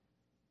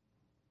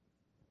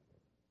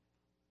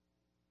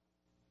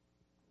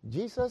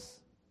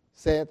 Jesus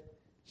said,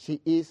 she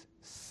is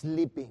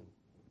sleeping.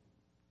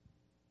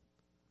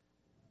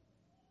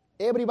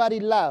 Everybody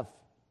laughed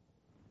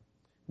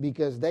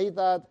because they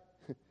thought,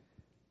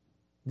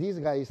 this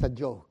guy is a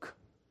joke.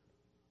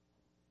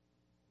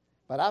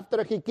 But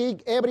after he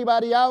kicked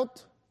everybody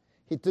out,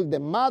 he took the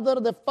mother,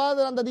 the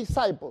father, and the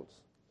disciples.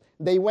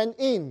 They went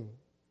in.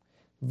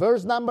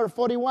 Verse number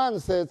 41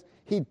 says,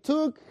 he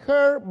took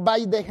her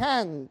by the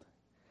hand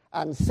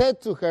and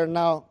said to her,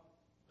 now,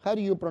 how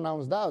do you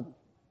pronounce that?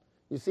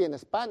 You see, in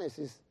Spanish,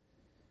 it's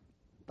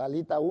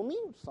Talita Umi,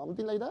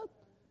 something like that.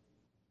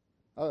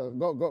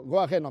 Go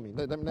ahead,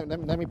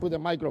 Nomi. Let me put the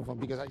microphone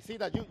because I see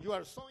that you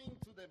are so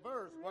into the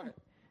verse. Go ahead.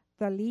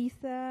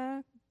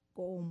 Talitha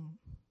cum.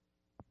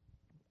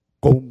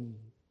 Cum.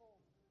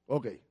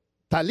 Okay.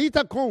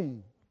 Talita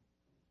cum.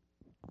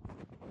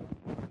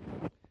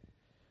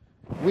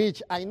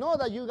 Which I know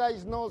that you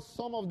guys know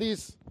some of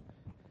this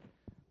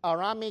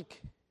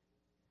Aramaic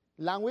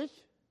language.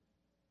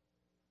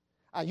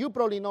 And you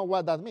probably know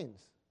what that means.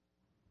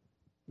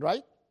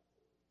 Right?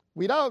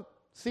 Without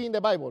seeing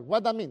the Bible,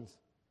 what that means.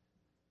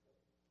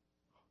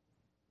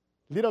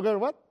 Little girl,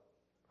 what?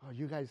 Oh,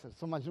 you guys are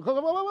so much.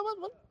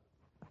 What?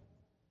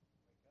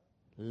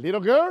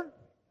 Little girl,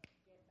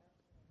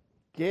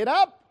 get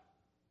up.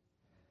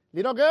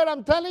 Little girl,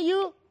 I'm telling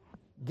you,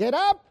 get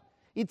up.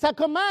 It's a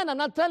command. I'm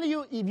not telling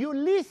you, if you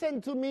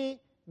listen to me,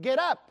 get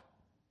up.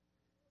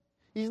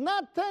 He's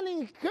not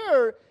telling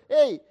her,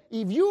 hey,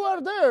 if you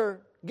are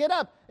there, get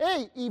up.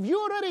 Hey, if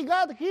you already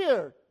got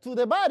here to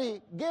the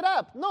body, get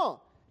up. No,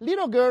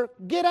 little girl,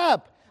 get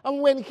up.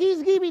 And when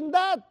he's giving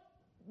that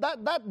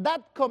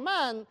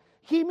command,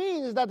 he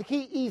means that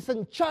he is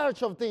in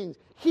charge of things.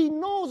 He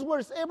knows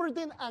where's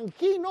everything, and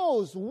he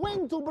knows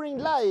when to bring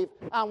life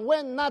and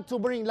when not to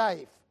bring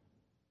life.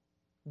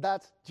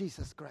 That's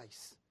Jesus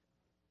Christ.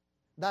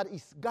 That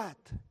is God.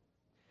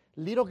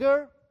 Little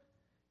girl,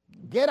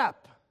 get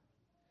up.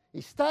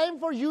 It's time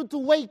for you to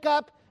wake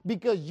up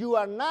because you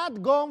are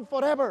not gone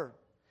forever.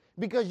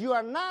 Because you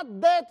are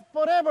not dead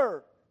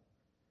forever.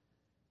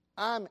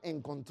 I'm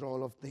in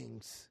control of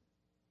things.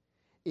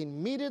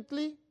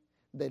 Immediately,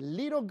 the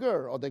little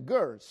girl, or the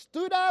girl,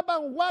 stood up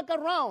and walked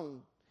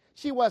around.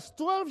 She was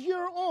 12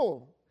 years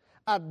old.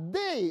 At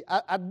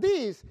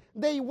this,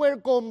 they were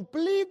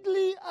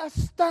completely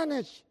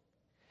astonished.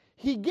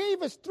 He gave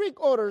strict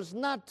orders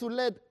not to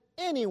let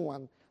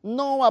anyone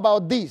know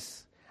about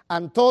this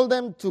and told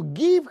them to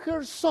give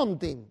her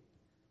something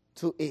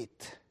to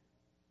eat.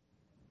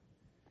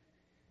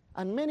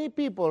 And many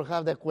people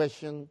have the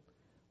question,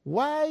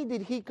 why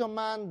did he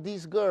command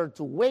this girl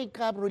to wake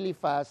up really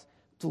fast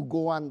to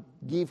go and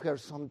give her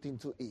something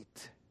to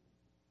eat?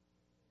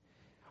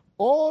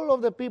 All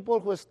of the people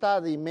who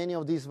study many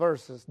of these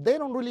verses, they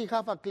don't really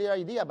have a clear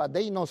idea, but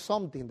they know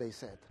something, they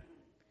said.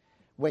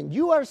 When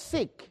you are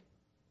sick,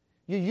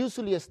 you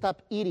usually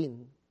stop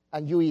eating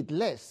and you eat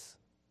less.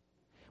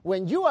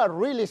 When you are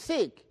really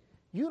sick,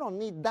 you don't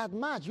need that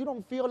much. You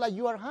don't feel like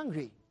you are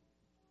hungry.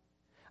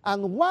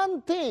 And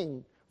one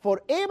thing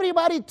for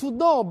everybody to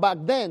know back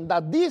then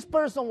that this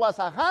person was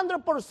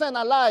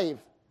 100% alive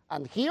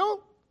and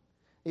healed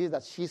is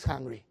that she's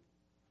hungry.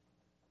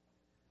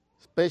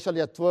 Especially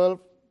a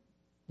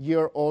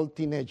 12-year-old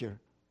teenager.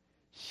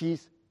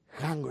 She's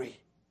hungry.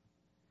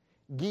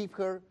 Give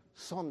her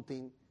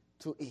something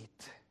to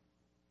eat.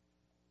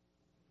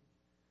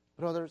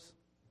 Brothers,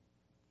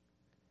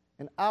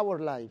 in our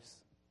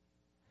lives,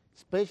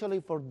 especially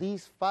for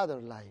this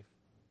father life,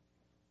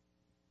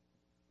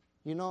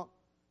 I'm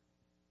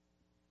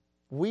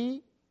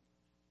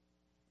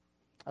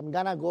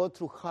going to go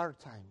through hard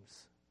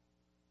times.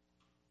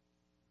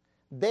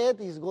 Death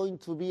is going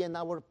to be in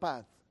our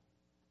path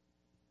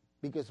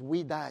because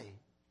we die,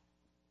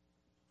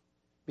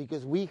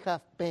 because we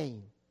have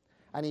pain.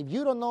 And if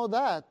you don't know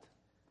that,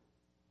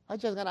 I'm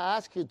just going to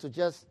ask you to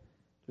just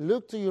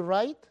look to your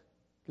right,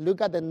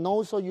 look at the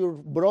nose of your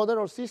brother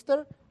or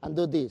sister, and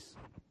do this.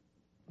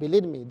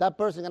 believe me, that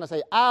person is going to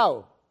say,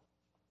 ow.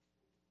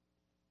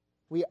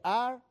 We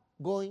are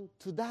going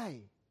to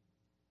die.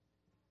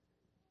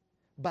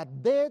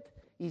 But death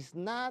is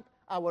not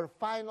our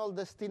final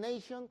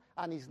destination,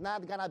 and it's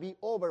not going to be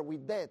over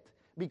with death,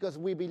 because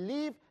we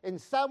believe in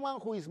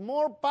someone who is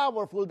more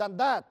powerful than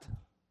that.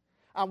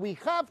 And we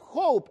have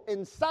hope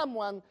in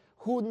someone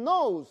who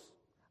knows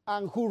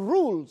and who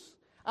rules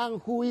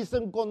and who is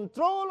in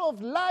control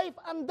of life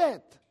and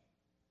death.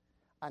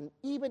 And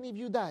even if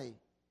you die,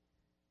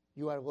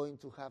 you are going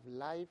to have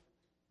life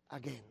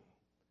again.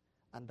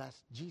 And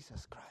that's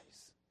Jesus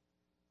Christ.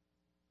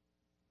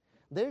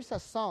 There's a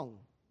song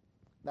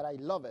that I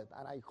love it,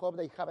 and I hope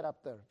they have it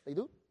up there. They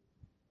do?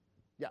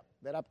 Yeah,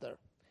 they're up there.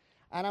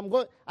 And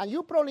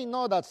you probably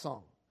know that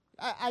song.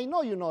 I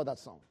know you know that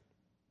song.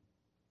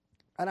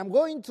 And I'm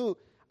going to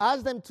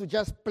ask them to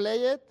just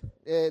play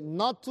it,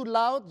 not too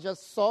loud,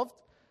 just soft.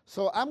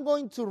 So I'm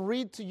going to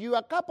read to you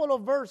a couple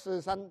of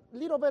verses and a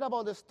little bit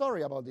about the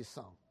story about this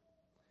song.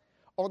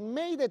 On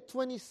May the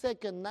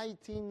 22nd,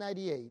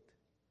 1998,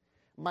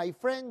 my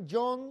friend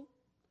John's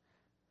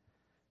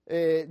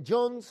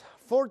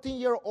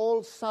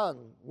 14-year-old son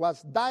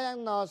was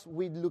diagnosed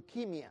with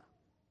leukemia.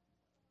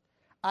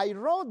 I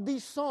wrote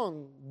this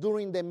song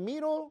during the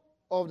middle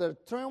of the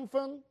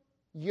triumphant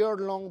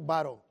year-long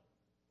battle.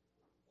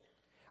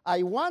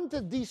 I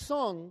wanted this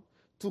song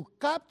to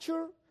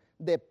capture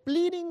the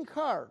pleading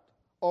heart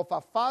of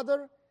a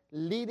father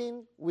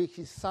leading with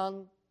his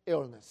son's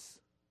illness.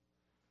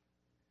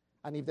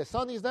 And if the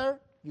song is there,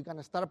 you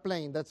can start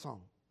playing that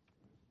song.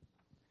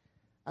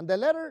 And the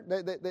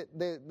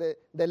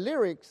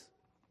lyrics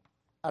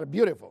are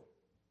beautiful.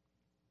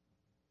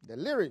 The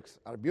lyrics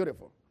are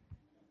beautiful.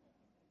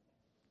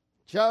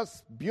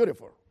 Just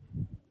beautiful.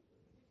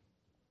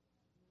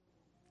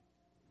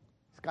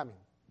 It's coming.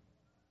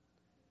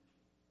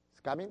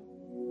 It's coming.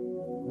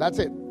 That's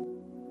it.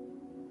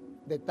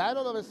 The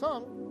title of the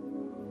song,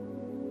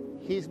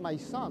 He's My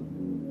Son,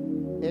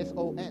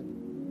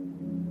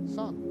 S-O-N,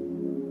 Son,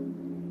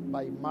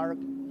 by Mark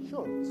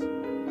Schultz.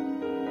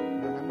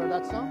 Remember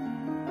that song?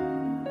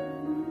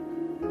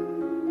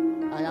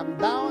 I am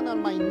down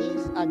on my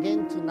knees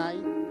again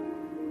tonight.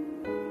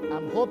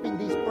 I'm hoping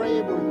this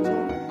prayer will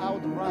turn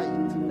out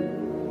right.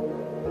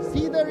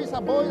 See, there is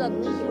a boy that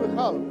needs your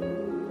help.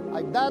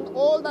 I've done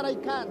all that I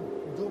can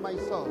do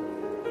myself.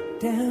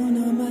 Down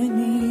on my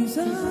knees,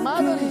 his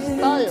mother is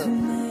tired.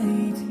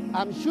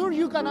 I'm sure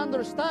you can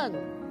understand.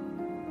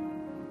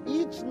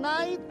 Each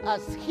night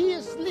as he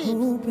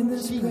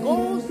sleeps, she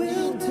goes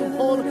in to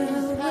hold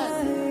his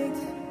hand.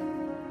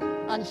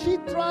 And she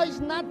tries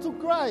not to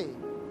cry.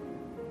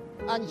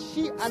 And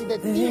the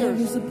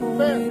tears fill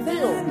her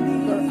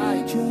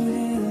eyes.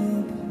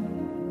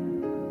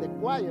 The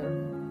choir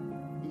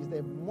is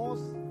the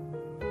most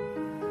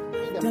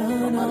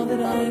done all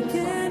that I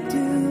can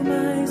do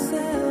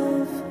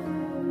myself.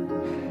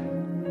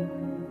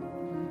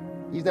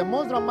 It's the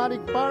most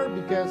dramatic part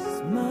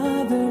because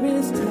Mother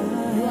is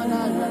tired. you and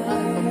I are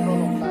not in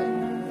control of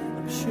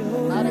life.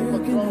 Sure, Not in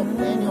control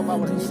of any of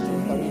our issues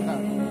that we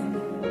have.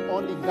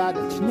 Only God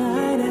is in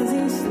night as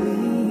he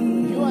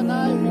sleeps. You and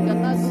I, we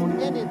cannot do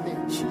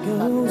anything. She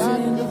But goes God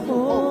in to gives you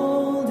hope.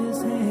 hold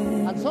his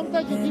hand. And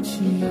sometimes you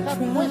have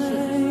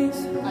questions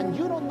and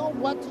you don't know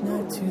what to do.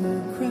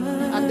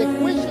 And the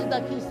questions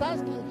that he's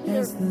asking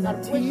here are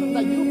questions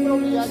that you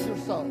probably ask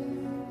yourself.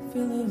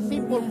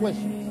 Simple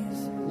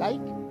questions,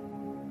 like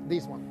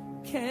this one.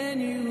 Can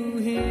you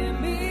hear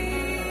me?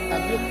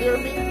 Can you hear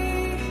me?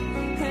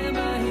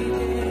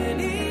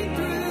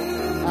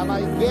 Am I getting through? Am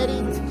I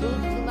getting through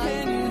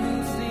tonight?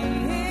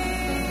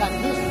 Can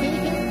you see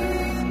him?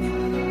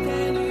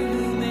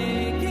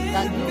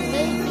 Can you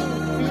make him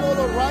feel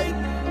all right?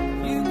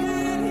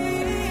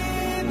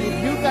 If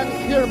you can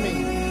hear me,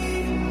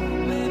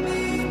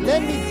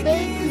 let me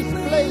take his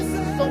place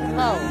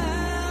somehow.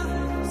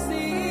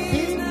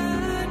 He's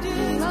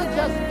not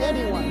just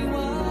anyone.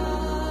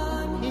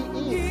 He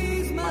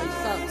is my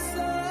son. He is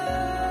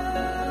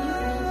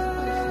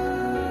my son.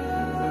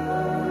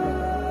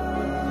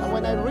 And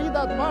when I read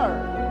that part,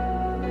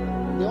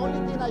 the only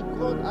thing I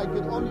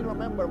could only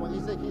remember when he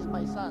said he's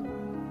my son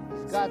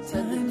is God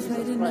sending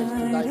Jesus Christ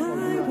to die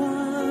for you.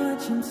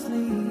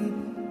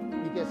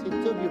 Because he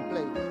took your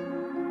place.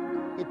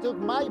 He took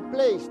my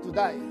place to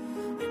die.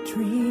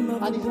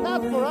 And it's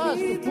not for us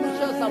to push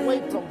us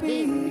away from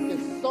him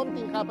because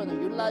something happened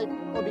in your life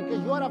or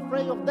because you are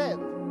afraid of death.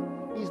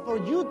 It's for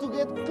you to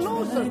get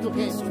closer to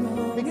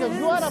him because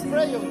you are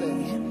afraid of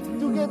death.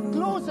 To get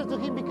closer to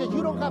him because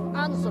you don't have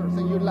answers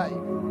in your life.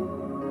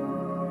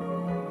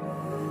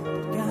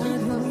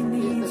 Jesus is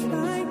the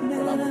solution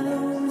for our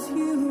lives.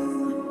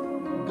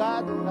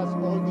 God has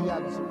all the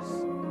answers.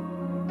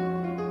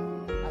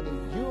 And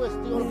if you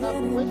still have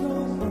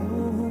questions,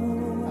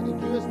 and if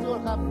you still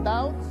have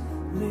doubts,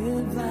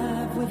 you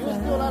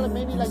still are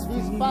maybe like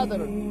this father,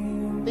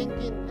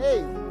 thinking,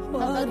 hey,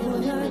 can I be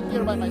living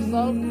here by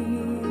myself?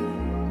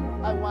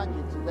 I want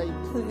you today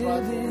to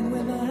trust in me.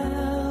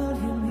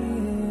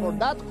 For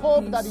that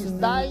hope that is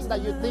dying,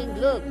 that you think,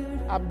 look,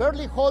 I'm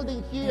barely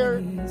holding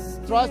here,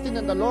 trusting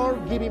in the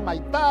Lord, giving my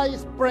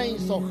tithes, praying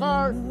so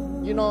hard.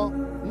 You know,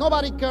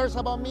 nobody cares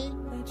about me.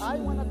 I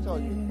want to tell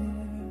you,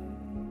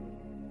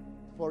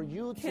 for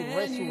you to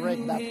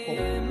resurrect that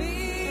hope.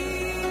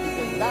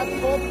 Because that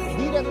hope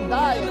didn't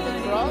die on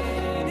the cross.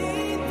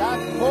 That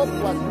hope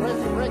was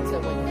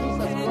resurrected when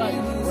Jesus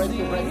Christ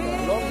resurrected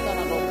a long time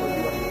ago for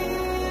you.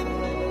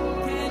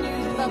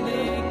 Isn't that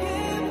beautiful?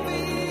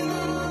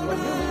 When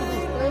you leave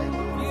this place,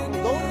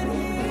 don't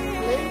leave this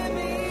place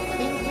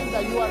thinking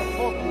that you are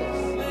hopeless.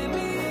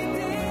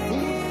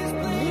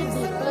 Leave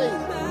this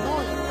place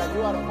knowing that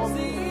you are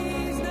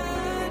hopeless.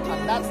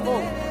 And that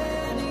hope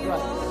is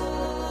Christ.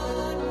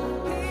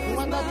 You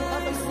want that to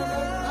happen to you?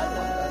 I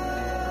want that.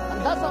 And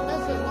that's a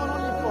message not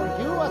only for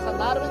you as an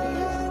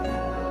Adventist,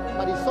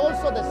 but it's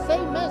also the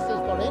same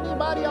message for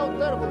anybody out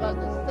there who has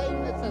the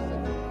same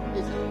necessity.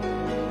 Listen,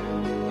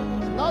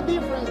 there's no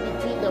difference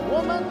between the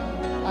woman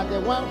and the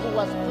one who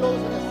was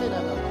close in the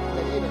synagogue.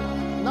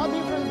 No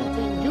difference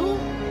between you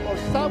or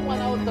someone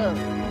out there.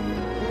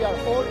 We are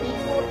all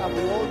equal and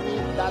we all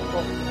need that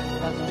hope.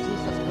 That's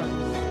Jesus Christ.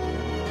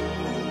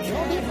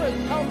 No difference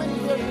how many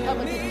years you have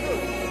in this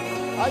church.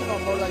 I know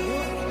more than you.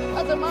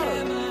 Doesn't matter.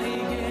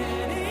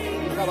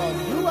 It's about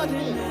you and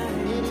me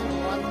needing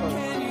one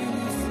person.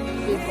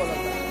 Simple as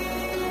that.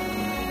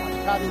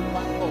 And having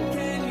one hope.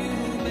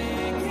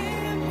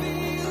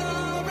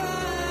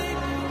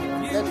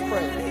 Let's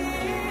pray.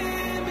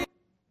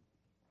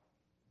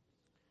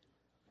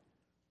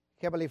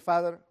 Heavenly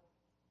Father,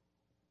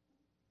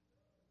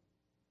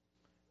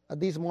 at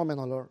this moment,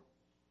 O Lord,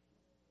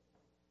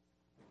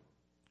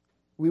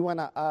 we want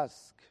to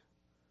ask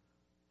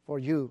for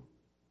you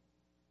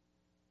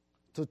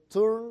to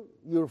turn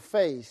your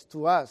face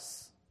to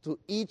us, to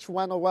each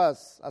one of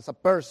us as a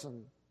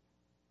person,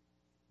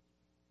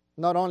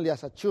 not only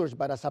as a church,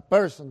 but as a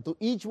person, to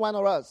each one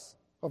of us,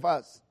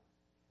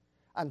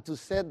 and to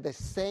say the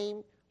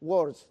same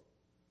words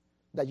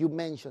that you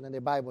mentioned in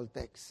the Bible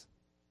text.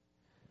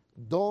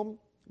 Don't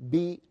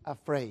be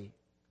afraid,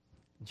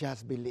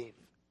 just believe.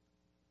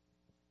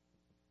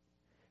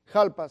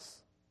 Help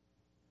us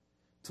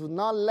to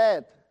not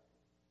let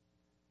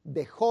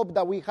the hope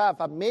that we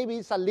have, and maybe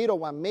it's a little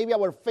one, maybe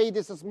our faith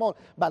is small,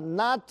 but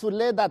not to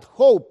let that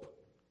hope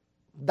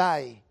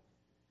die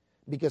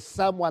because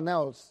someone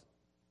else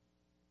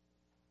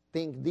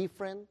think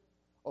different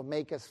or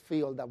make us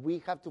feel that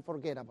we have to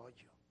forget about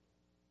you.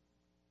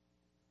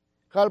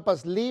 Help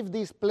us leave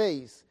this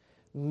place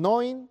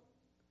knowing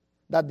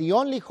that the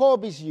only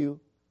hope is you,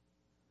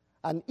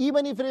 and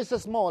even if it is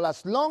small,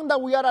 as long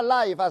that we are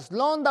alive, as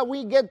long that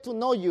we get to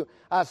know you,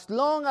 as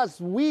long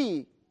as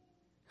we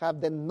have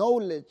the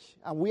knowledge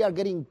and we are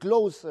getting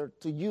closer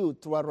to you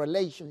through our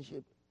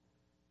relationship,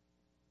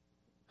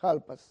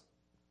 help us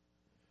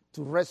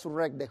to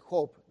resurrect the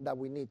hope that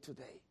we need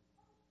today.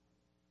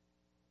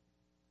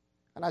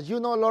 And as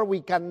you know, Lord,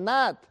 we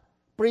cannot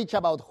preach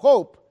about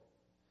hope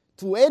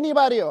to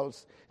anybody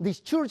else. This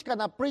church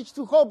cannot preach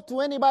to hope to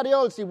anybody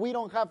else if we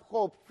don't have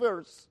hope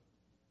first.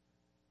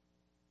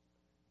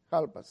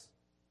 Help us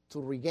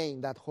to regain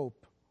that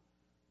hope.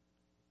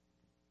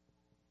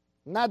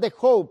 Not the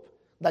hope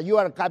that you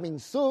are coming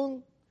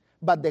soon,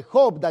 but the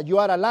hope that you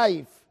are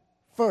alive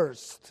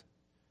first.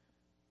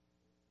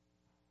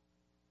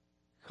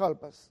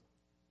 Help us.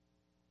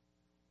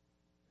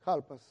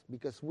 Help us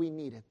because we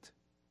need it.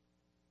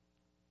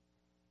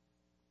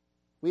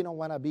 We don't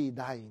want to be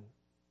dying.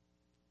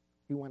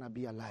 We want to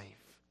be alive.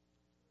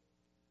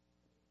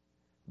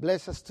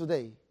 Bless us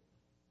today.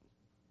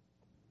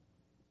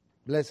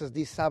 Bless us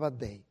this Sabbath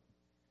day.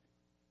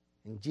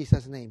 In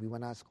Jesus' name, we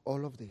want to ask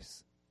all of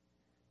this.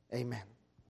 Amen.